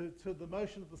relative to the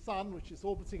motion of the Sun, which is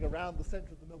orbiting around the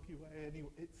center of the Milky Way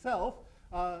itself,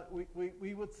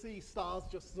 we would see stars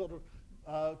just sort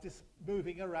of just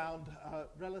moving around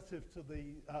relative to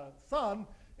the Sun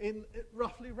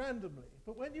roughly randomly.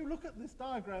 But when you look at this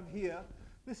diagram here,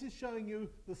 this is showing you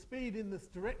the speed in this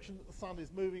direction that the Sun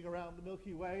is moving around the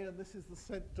Milky Way, and this is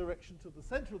the direction to the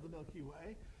center of the Milky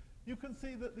Way. You can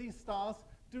see that these stars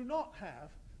do not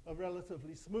have a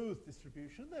relatively smooth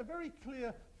distribution. They're very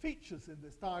clear features in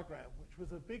this diagram, which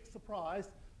was a big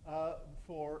surprise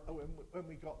when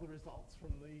we got the results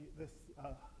from this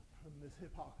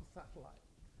Hipparchus satellite.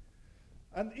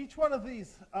 And each one of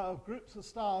these groups of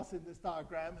stars in this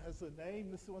diagram has a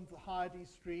name. This one's the Hyades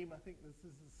stream. I think this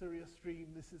is the Sirius stream.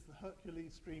 This is the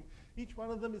Hercules stream. Each one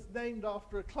of them is named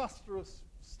after a cluster of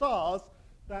stars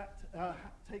that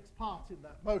takes part in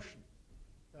that motion.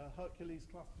 Hercules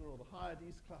cluster or the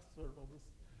Hyades cluster or this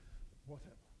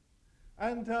whatever.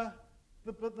 And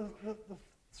the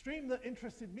stream that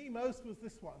interested me most was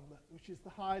this one, which is the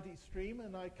Hyades stream,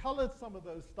 and I colored some of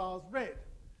those stars red.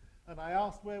 And I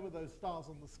asked where were those stars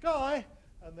on the sky,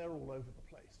 and they're all over the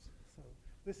place. So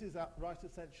this is at right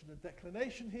ascension and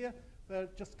declination here. They're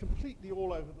just completely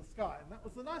all over the sky. And that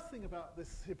was the nice thing about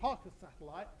this Hipparchus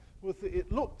satellite, was that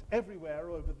it looked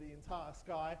everywhere over the entire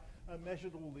sky and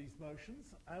measured all these motions.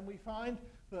 And we find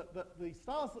that the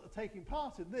stars that are taking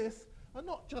part in this are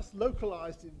not just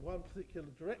localized in one particular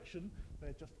direction.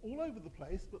 They're just all over the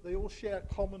place, but they all share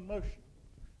common motion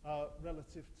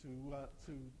relative to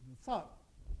the Sun.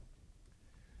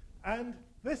 And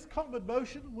this common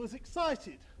motion was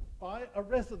excited by a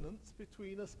resonance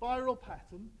between a spiral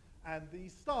pattern and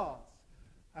these stars.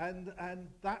 And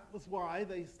that was why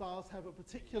these stars have a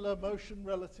particular motion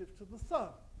relative to the Sun.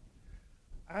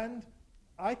 And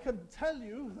I can tell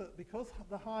you that because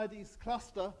the Hyades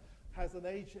cluster has an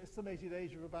estimated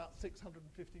age of about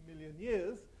 650 million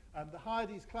years, and the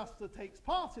Hyades cluster takes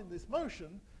part in this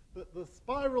motion, that the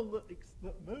spiral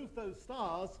that moved those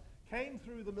stars came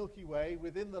through the Milky Way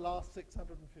within the last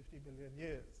 650 million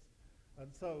years.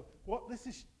 And so what this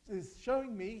is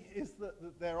showing me is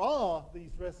that there are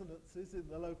these resonances in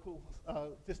the local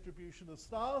distribution of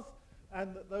stars,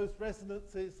 and that those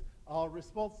resonances are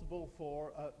responsible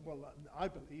for, I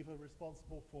believe are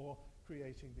responsible for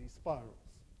creating these spirals.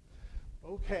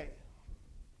 Okay,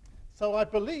 so I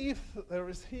believe that there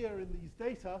is here in these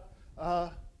data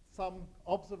some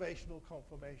observational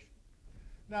confirmation.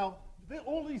 Now,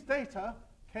 all these data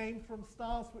came from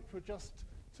stars which were just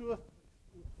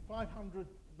 500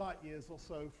 light years or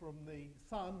so from the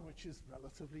Sun, which is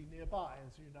relatively nearby,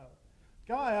 as you know.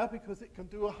 Gaia, because it can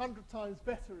do 100 times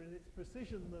better in its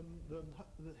precision than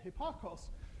Hipparchus,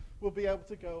 will be able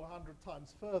to go 100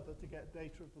 times further to get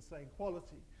data of the same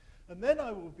quality. And then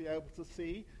I will be able to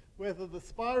see whether the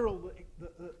spiral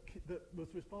that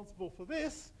was responsible for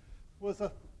this was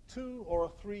a 2 or a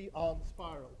 3-armed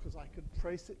spiral, because I can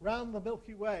trace it round the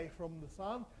Milky Way from the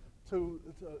Sun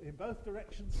in both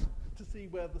directions to see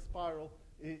where the spiral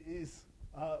is,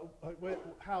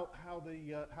 how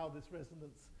this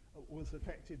resonance was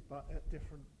affected at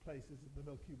different places in the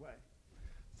Milky Way.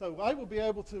 So I will be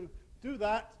able to do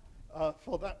that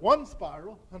for that one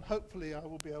spiral, and hopefully I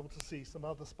will be able to see some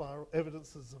other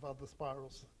evidences of other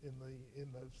spirals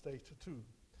in those data too.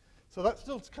 So that's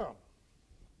still to come.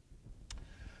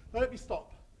 Let me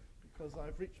stop, because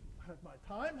I've had my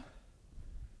time.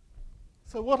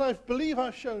 So what I believe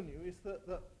I've shown you is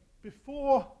that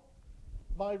before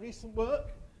my recent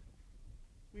work,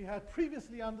 we had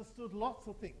previously understood lots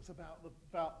of things about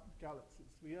galaxies.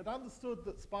 We had understood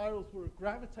that spirals were a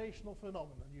gravitational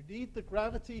phenomenon. You need the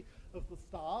gravity of the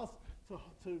stars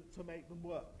to make them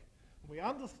work. And we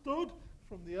understood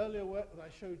from the earlier work that I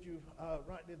showed you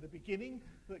right in the beginning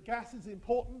that gas is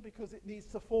important because it needs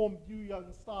to form new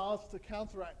young stars to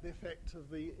counteract the effect of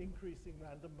the increasing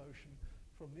random motion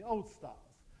from the old stars.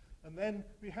 And then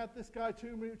we had this guy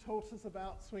Toomey who taught us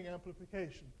about swing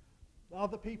amplification.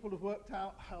 Other people have worked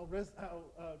out how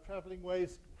traveling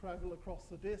waves travel across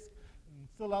the disk, and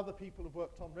still other people have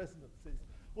worked on resonances.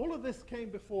 All of this came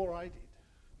before I did.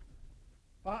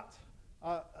 But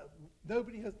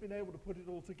nobody has been able to put it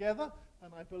all together,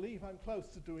 and I believe I'm close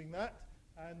to doing that.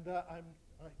 And I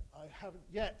haven't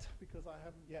yet, because I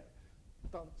haven't yet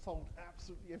solved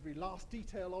absolutely every last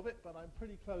detail of it, but I'm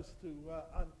pretty close to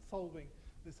solving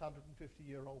this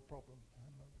 150-year-old problem.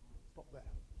 And I'll stop there.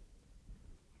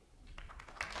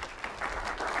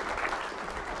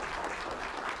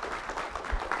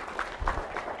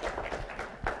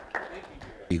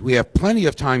 We have plenty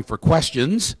of time for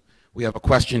questions. We have a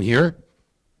question here.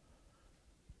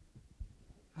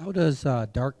 How does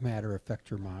dark matter affect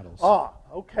your models? Ah,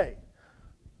 okay.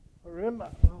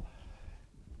 Remember, well,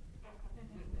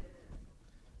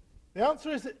 the answer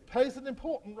is it plays an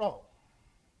important role,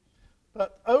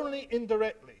 but only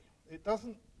indirectly. It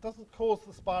doesn't cause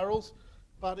the spirals,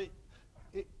 but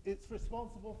it's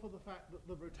responsible for the fact that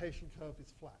the rotation curve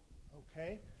is flat.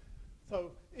 Okay,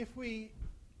 so if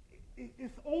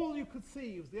all you could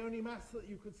see was the only mass that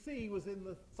you could see was in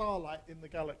the starlight in the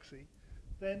galaxy,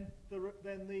 then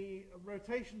the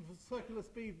rotation for circular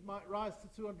speed might rise to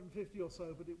 250 or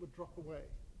so, but it would drop away.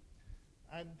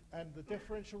 And the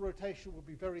differential rotation would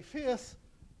be very fierce,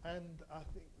 and I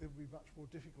think it would be much more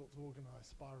difficult to organize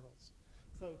spirals.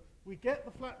 So we get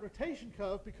the flat rotation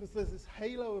curve because there's this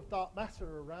halo of dark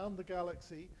matter around the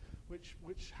galaxy,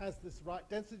 which has this right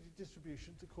density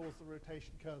distribution to cause the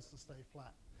rotation curves to stay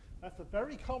flat. That's a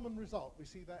very common result. We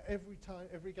see that every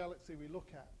galaxy we look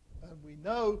at. And we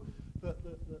know that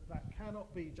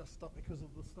cannot be just stuff because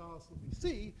of the stars that we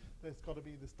see. There's got to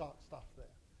be this dark stuff there.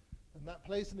 And that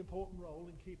plays an important role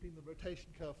in keeping the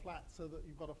rotation curve flat so that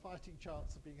you've got a fighting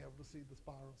chance of being able to see the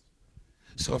spirals.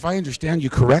 So if I understand you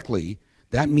correctly,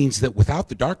 that means that without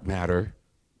the dark matter,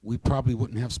 we probably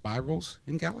wouldn't have spirals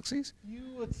in galaxies?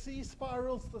 You would see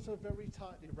spirals that are very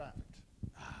tightly wrapped.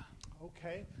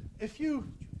 Okay. If you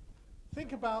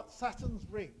think about Saturn's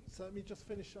rings. Let me just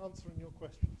finish answering your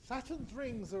question. Saturn's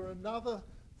rings are another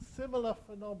similar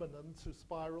phenomenon to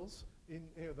spirals.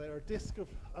 They're a disk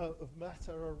of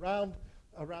matter around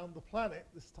the planet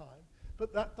this time,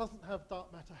 but that doesn't have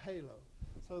dark matter halo.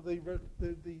 So the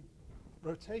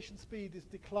rotation speed is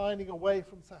declining away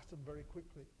from Saturn very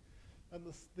quickly. And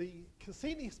the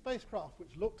Cassini spacecraft,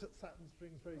 which looked at Saturn's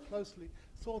rings very closely,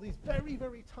 saw these very,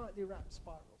 very tightly wrapped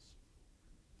spirals.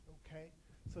 Okay.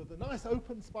 So the nice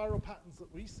open spiral patterns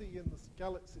that we see in the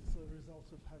galaxies are a result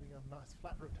of having a nice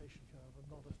flat rotation curve and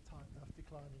not a tight enough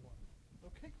declining one.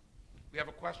 Okay? We have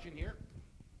a question here.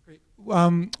 Great.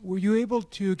 Were you able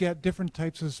to get different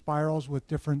types of spirals with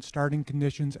different starting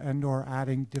conditions and or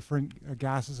adding different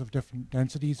gases of different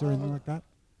densities or anything like that?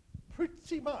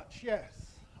 Pretty much,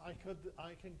 yes.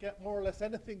 I can get more or less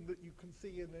anything that you can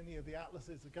see in any of the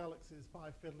atlases of galaxies by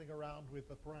fiddling around with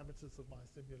the parameters of my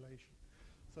simulation.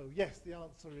 So yes, the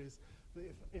answer is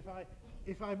that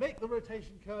if I make the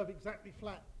rotation curve exactly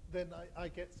flat, then I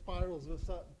get spirals of a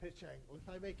certain pitch angle. If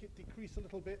I make it decrease a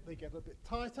little bit, they get a bit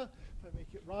tighter. If I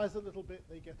make it rise a little bit,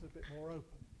 they get a bit more open.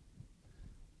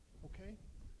 Okay?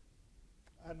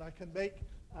 And I can make,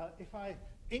 if I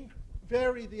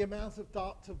vary the amount of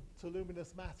dark to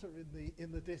luminous matter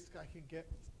in the disk, I can get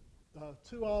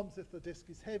 2 arms if the disk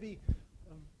is heavy,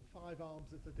 and 5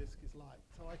 arms if the disk is light.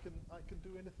 So I can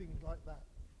do anything like that.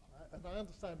 And I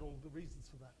understand all the reasons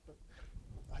for that, but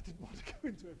I didn't want to go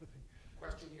into everything.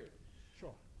 Question here.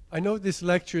 Sure. I know this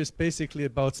lecture is basically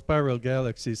about spiral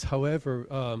galaxies.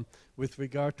 However, with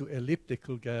regard to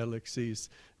elliptical galaxies,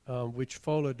 which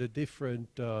followed a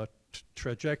different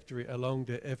trajectory along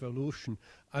the evolution,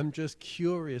 I'm just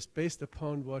curious, based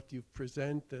upon what you've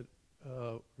presented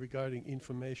regarding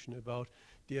information about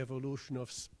the evolution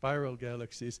of spiral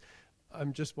galaxies,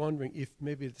 I'm just wondering if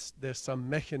maybe there's some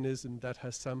mechanism that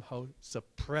has somehow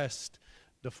suppressed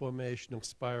the formation of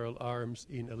spiral arms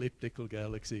in elliptical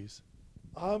galaxies.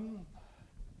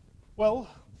 Well,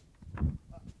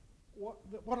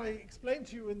 what I explained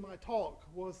to you in my talk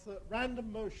was that random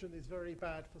motion is very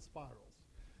bad for spirals.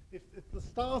 If the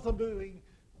stars are moving,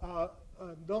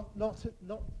 not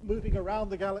moving around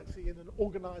the galaxy in an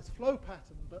organized flow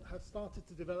pattern, but have started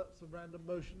to develop some random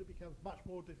motion, it becomes much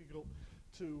more difficult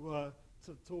to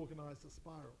organize a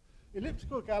spiral.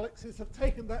 Elliptical galaxies have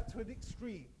taken that to an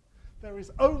extreme. There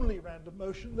is only random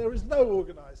motion. There is no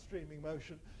organized streaming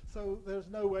motion. So there's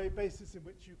no basis in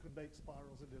which you can make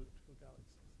spirals in elliptical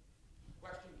galaxies.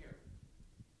 Question here.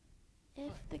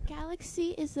 If the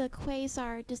galaxy is a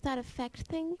quasar, does that affect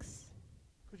things?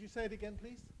 Could you say it again,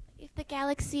 please? If the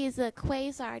galaxy is a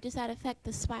quasar, does that affect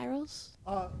the spirals?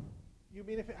 You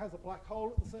mean if it has a black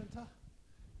hole at the center?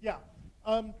 Yeah.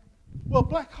 Well,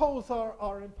 black holes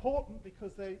are important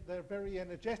because they're very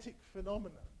energetic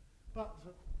phenomena. But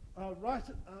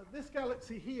this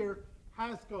galaxy here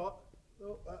has got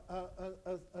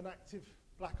an active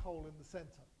black hole in the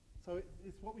center. So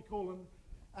it's what we call an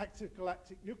active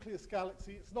galactic nucleus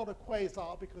galaxy. It's not a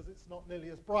quasar because it's not nearly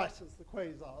as bright as the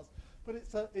quasars, but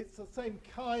it's the same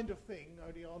kind of thing,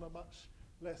 only on a much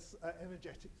less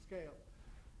energetic scale.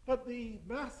 But the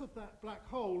mass of that black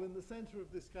hole in the center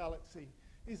of this galaxy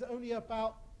is only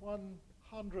about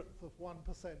 1/100th of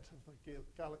 1% of the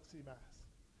galaxy mass.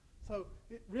 So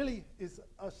it really is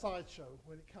a sideshow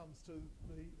when it comes to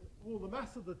all the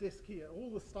mass of the disk here.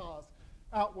 All the stars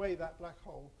outweigh that black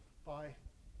hole by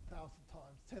 1,000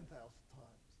 times, 10,000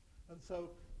 times. And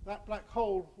so that black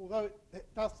hole, although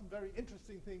it does some very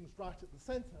interesting things right at the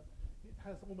center, it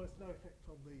has almost no effect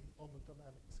on the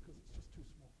dynamics because it's just too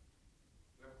small.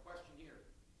 We have a question here.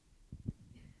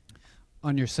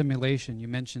 On your simulation, you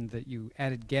mentioned that you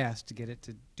added gas to get it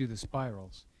to do the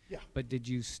spirals. Yeah. But did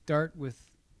you start with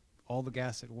all the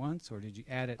gas at once, or did you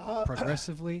add it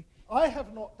progressively? I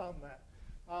have not done that.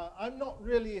 I'm not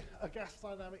really a gas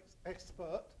dynamics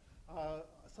expert,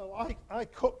 so I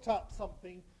cooked up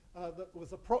something that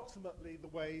was approximately the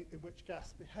way in which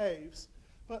gas behaves.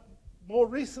 But more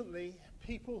recently,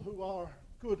 people who are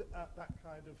good at that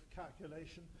kind of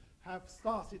calculation have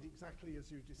started exactly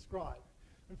as you described.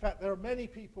 In fact, there are many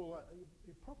people,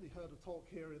 you've probably heard a talk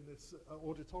here in this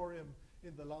auditorium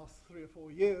in the last 3 or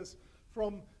 4 years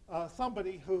from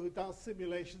somebody who does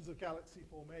simulations of galaxy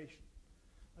formation.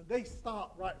 And they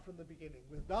start right from the beginning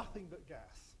with nothing but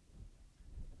gas.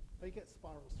 They get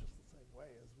spirals just the same way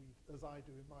as I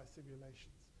do in my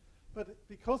simulations. But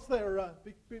because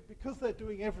they're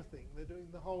doing everything, they're doing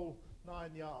the whole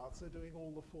 9 yards. They're doing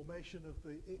all the formation of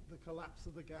the collapse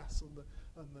of the gas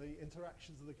and the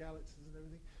interactions of the galaxies and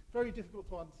everything. Very difficult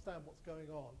to understand what's going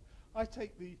on. I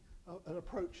take an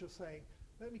approach of saying,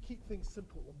 let me keep things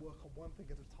simple and work on one thing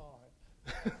at a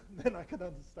time. Then I can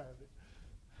understand it.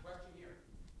 Question here.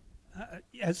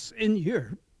 Yes, in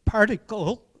your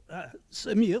particle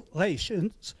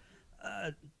simulations,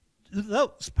 do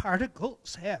those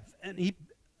particles have any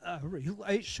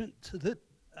relation to the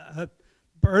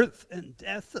birth and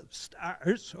death of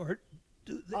stars, or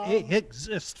do they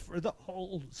exist for the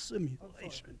whole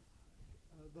simulation?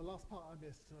 The last part I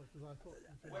missed because I thought...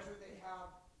 Whether they have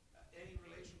any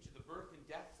relation to the birth and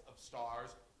death of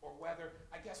stars, or whether,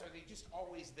 I guess, are they just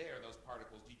always there, those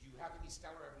particles? Did you have any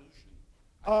stellar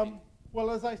evolution? Well,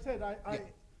 as I said,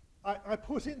 I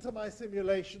put into my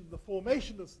simulation the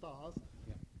formation of stars.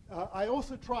 Yeah. I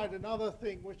also tried another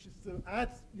thing, which is to add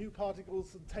new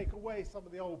particles and take away some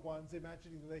of the old ones,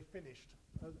 imagining that they finished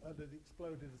and it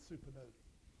exploded as supernovae.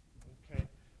 Okay,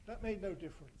 that made no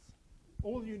difference.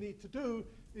 All you need to do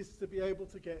is to be able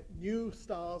to get new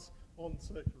stars on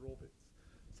circular orbits.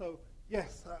 So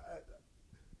yes,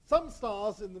 some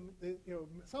stars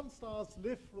some stars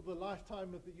live for the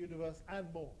lifetime of the universe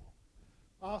and more.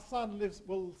 Our sun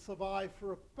will survive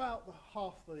for about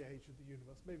half the age of the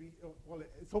universe. Maybe, well,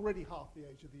 it's already half the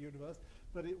age of the universe,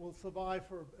 but it will survive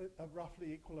for a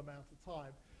roughly equal amount of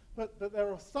time. But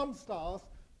there are some stars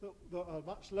that are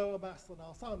much lower mass than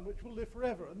our sun, which will live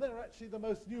forever, and they're actually the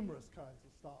most numerous kinds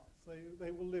of stars.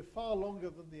 They will live far longer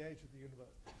than the age of the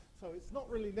universe. So it's not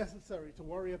really necessary to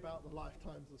worry about the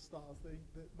lifetimes of stars.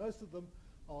 Most of them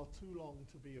are too long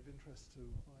to be of interest to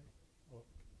my work.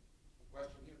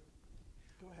 Question here.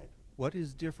 Go ahead. What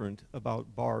is different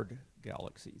about barred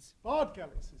galaxies? Barred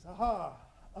galaxies, aha.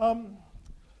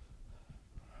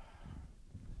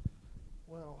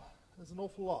 Well, there's an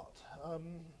awful lot.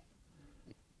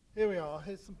 Here we are.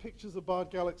 Here's some pictures of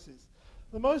barred galaxies.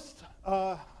 The most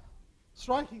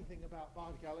striking thing about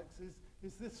barred galaxies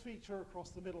is this feature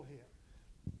across the middle here.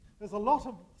 There's a lot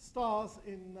of stars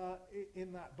in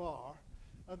that bar.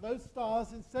 And those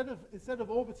stars, instead of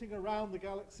orbiting around the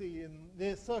galaxy in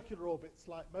near circular orbits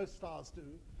like most stars do,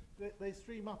 they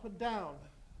stream up and down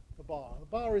the bar. The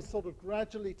bar is sort of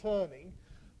gradually turning,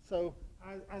 so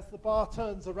as the bar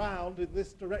turns around in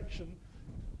this direction,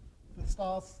 the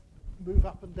stars move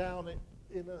up and down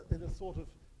in a sort of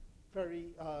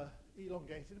very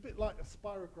elongated, a bit like a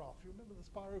spirograph. You remember the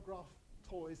spirograph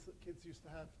toys that kids used to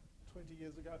have 20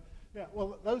 years ago. Yeah,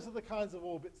 well, those are the kinds of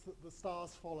orbits that the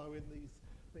stars follow in these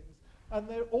things. And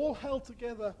they're all held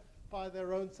together by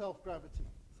their own self-gravity.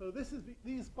 So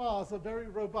these bars are very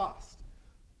robust.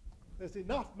 There's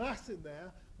enough mass in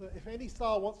there that if any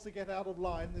star wants to get out of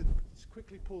line, it's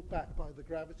quickly pulled back by the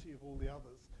gravity of all the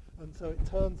others. And so it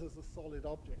turns as a solid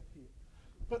object here.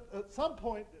 But at some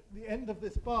point, at the end of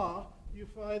this bar, you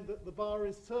find that the bar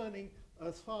is turning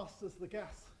as fast as the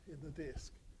gas in the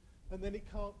disk. And then it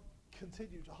can't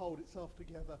continue to hold itself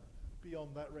together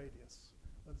beyond that radius.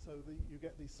 And so you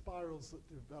get these spirals that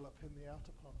develop in the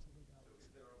outer part of the galaxy. So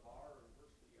is there a bar in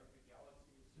virtually every galaxy?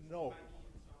 No.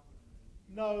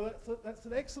 No, that's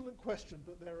an excellent question,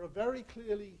 but there are very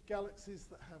clearly galaxies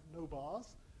that have no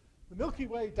bars. The Milky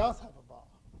Way does have a bar.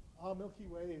 Our Milky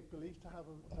Way is believed to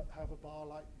have a bar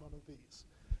like one of these.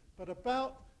 But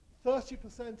about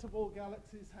 30% of all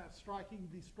galaxies have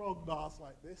strikingly strong bars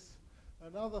like this.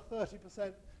 Another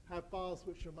 30% have bars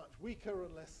which are much weaker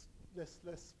and less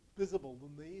visible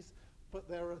than these. But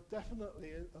there are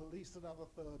definitely at least another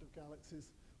third of galaxies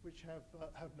which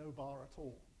have no bar at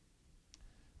all.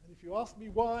 And if you ask me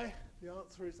why, the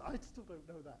answer is I still don't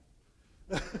know that.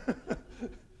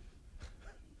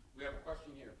 We have a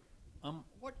question here.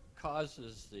 What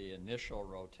causes the initial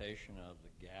rotation of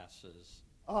the gases?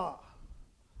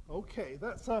 Okay,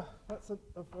 that's a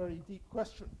very deep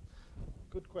question.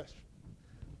 Good question.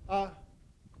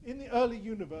 In the early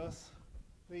universe,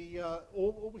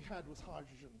 all we had was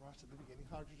hydrogen right at the beginning,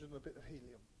 hydrogen and a bit of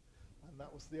helium. And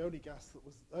that was the only gas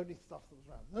only stuff that was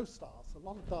around. No stars, a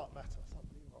lot of dark matter,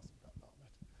 something wasn't that dark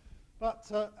matter.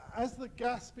 But as the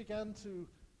gas began to,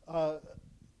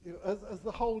 as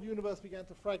the whole universe began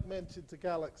to fragment into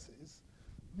galaxies,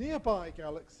 nearby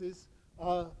galaxies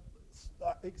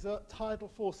exert tidal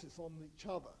forces on each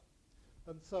other.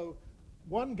 And so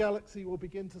one galaxy will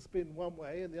begin to spin one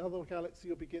way and the other galaxy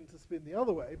will begin to spin the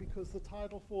other way because the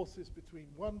tidal forces between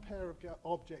one pair of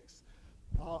objects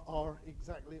are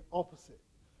exactly opposite.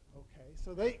 Okay,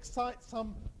 so they excite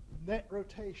some net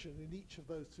rotation in each of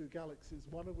those two galaxies,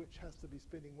 one of which has to be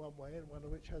spinning one way and one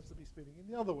of which has to be spinning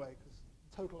in the other way because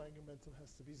total angular momentum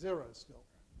has to be zero still.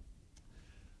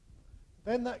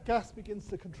 Then that gas begins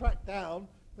to contract down.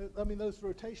 I mean, those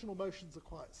rotational motions are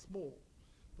quite small.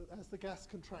 But as the gas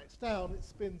contracts down, it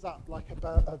spins up like a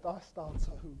dice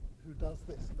dancer who does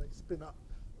this, and they spin up.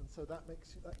 And so that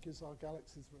gives our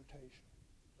galaxies rotation.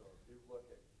 So if you look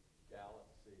at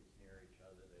galaxies near each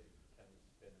other, they tend to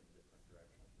spin in different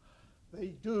directions?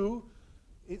 They do.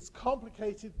 It's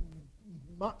complicated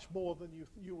much more than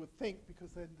you would think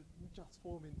because they just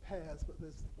form in pairs, but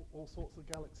there's all sorts of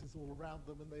galaxies all around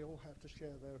them, and they all have to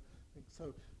share their thing.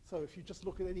 So if you just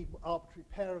look at any arbitrary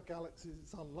pair of galaxies,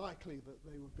 it's unlikely that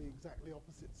they would be exactly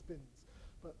opposite spins.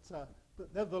 But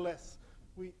nevertheless,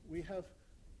 we have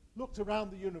looked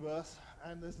around the universe,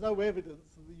 and there's no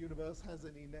evidence that the universe has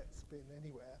any net spin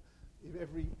anywhere.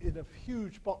 In a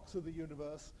huge box of the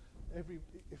universe, if we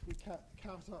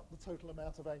count up the total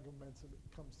amount of angular momentum,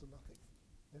 it comes to nothing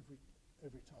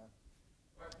every time.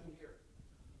 Question here.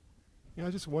 I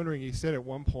was just wondering, you said at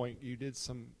one point you did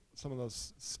some of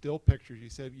those still pictures. You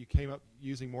said you came up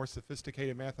using more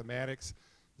sophisticated mathematics.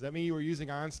 Does that mean you were using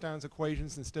Einstein's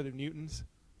equations instead of Newton's?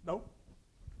 No.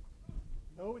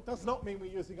 No, it does not mean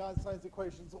we're using Einstein's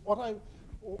equations.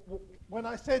 When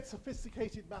I said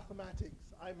sophisticated mathematics,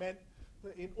 I meant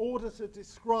that in order to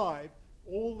describe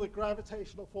all the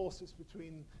gravitational forces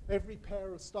between every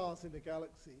pair of stars in a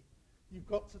galaxy, you've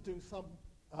got to do some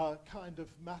kind of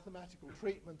mathematical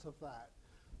treatment of that.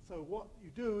 So what you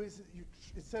do is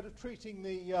instead of treating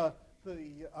the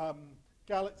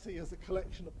galaxy as a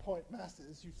collection of point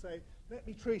masses, you say, let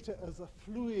me treat it as a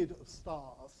fluid of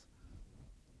stars.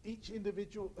 Each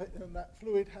individual, and that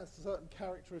fluid has certain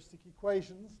characteristic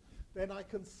equations. Then I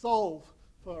can solve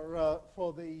for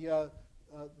the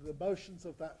motions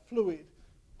of that fluid.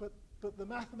 But the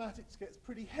mathematics gets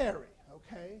pretty hairy,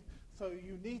 okay? So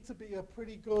you need to be a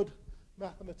pretty good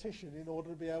mathematician in order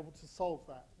to be able to solve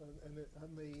that.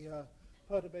 And the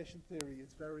perturbation theory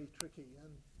is very tricky.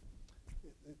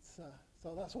 And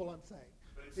so that's all I'm saying.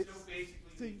 But it's still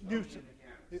basically Newton.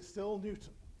 It's still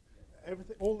Newton.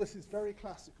 Everything, all this is very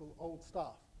classical, old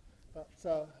stuff.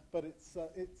 But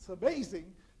it's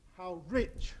amazing how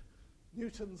rich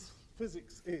Newton's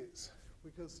physics is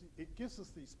because it gives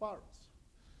us these spirals.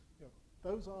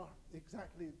 Those are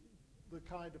exactly the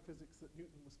kind of physics that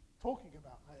Newton was talking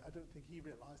about. I don't think he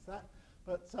realized that.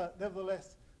 But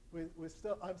nevertheless,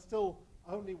 I'm still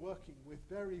only working with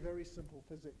very, very simple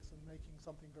physics and making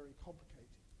something very complicated.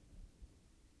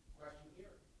 Question here.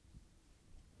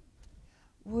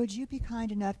 Would you be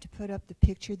kind enough to put up the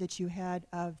picture that you had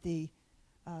of the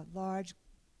large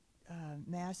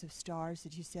mass of stars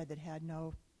that you said that had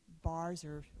no bars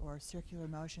or circular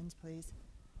motions, please?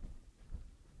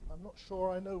 I'm not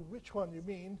sure I know which one you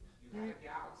mean. You have a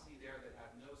galaxy there that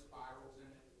have no spirals in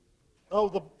it. Oh,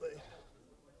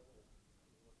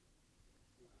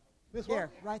 this one? There,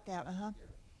 right that,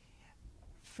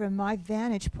 From my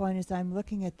vantage point as I'm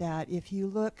looking at that, if you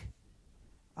look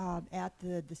at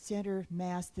the center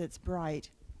mass that's bright,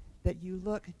 but you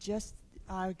look just,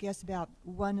 I guess, about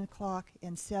 1 o'clock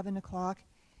and 7 o'clock,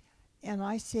 am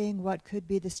I seeing what could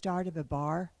be the start of a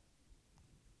bar?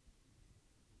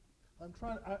 I'm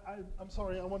trying. I'm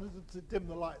sorry. I wanted to dim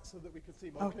the light so that we could see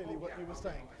more clearly what you were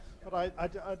saying, but I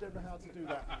don't know how to do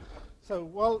that. So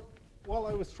while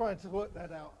I was trying to work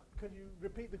that out, can you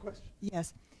repeat the question?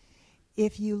 Yes.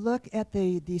 If you look at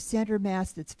the center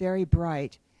mass that's very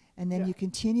bright, and then you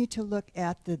continue to look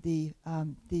at the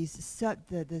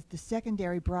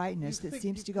secondary brightness that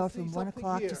seems to go from 1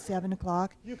 o'clock to 7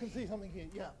 o'clock. You can see something here.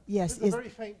 Yeah. Yes. There's a very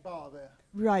faint bar there.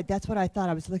 Right. That's what I thought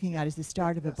I was looking at, is the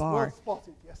start of a bar. Well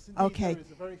spotted. Yes, indeed. Okay. There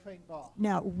is a very faint bar.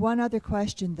 Now, one other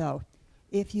question, though.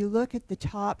 If you look at the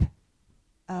top,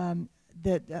 a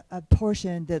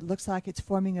portion that looks like it's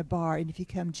forming a bar, and if you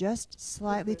come just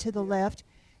slightly to the left,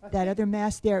 that other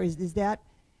mass there, is that,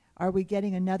 are we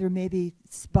getting another maybe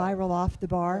spiral off the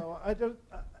bar? No, I don't.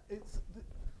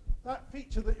 That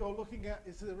feature that you're looking at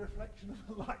is a reflection of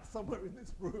the light somewhere in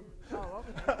this room. Oh,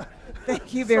 okay.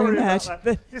 Thank you very much.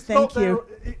 It's Thank not there. you.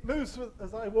 It moves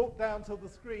as I walked down to the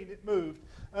screen. It moved,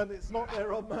 and it's not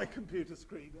there on my computer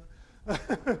screen.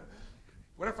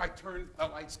 What if I turn the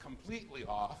lights completely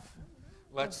off?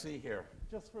 Let's see here.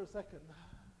 Just for a second.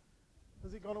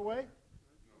 Has it gone away?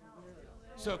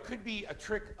 So it could be a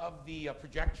trick of the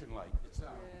projection light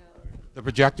itself. The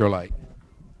projector light.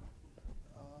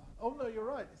 Oh no, you're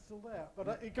right. It's still there,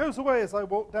 but it goes away as I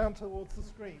walk down towards the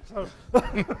screen. So.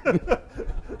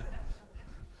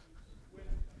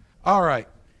 All right.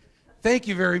 Thank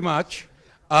you very much.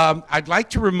 I'd like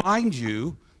to remind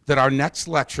you that our next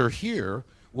lecture here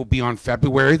will be on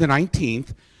February the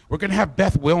 19th. We're going to have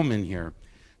Beth Willman here.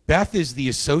 Beth is the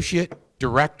Associate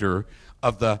Director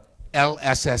of the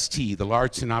LSST, the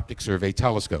Large Synoptic Survey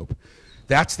Telescope.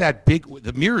 That's that big,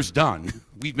 the mirror's done.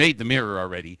 We've made the mirror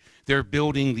already. They're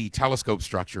building the telescope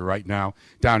structure right now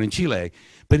down in Chile.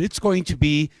 But it's going to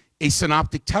be a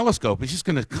synoptic telescope. It's just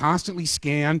going to constantly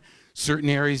scan certain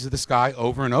areas of the sky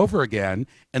over and over again,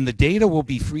 and the data will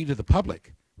be free to the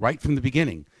public right from the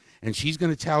beginning. And she's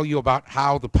going to tell you about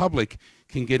how the public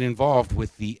can get involved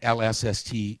with the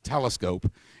LSST telescope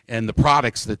and the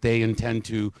products that they intend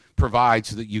to provide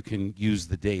so that you can use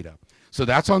the data. So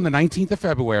that's on the 19th of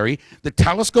February. The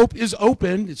telescope is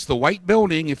open. It's the white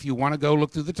building if you want to go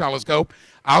look through the telescope.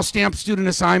 I'll stamp student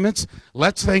assignments.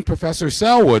 Let's thank Professor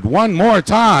Selwood one more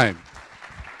time.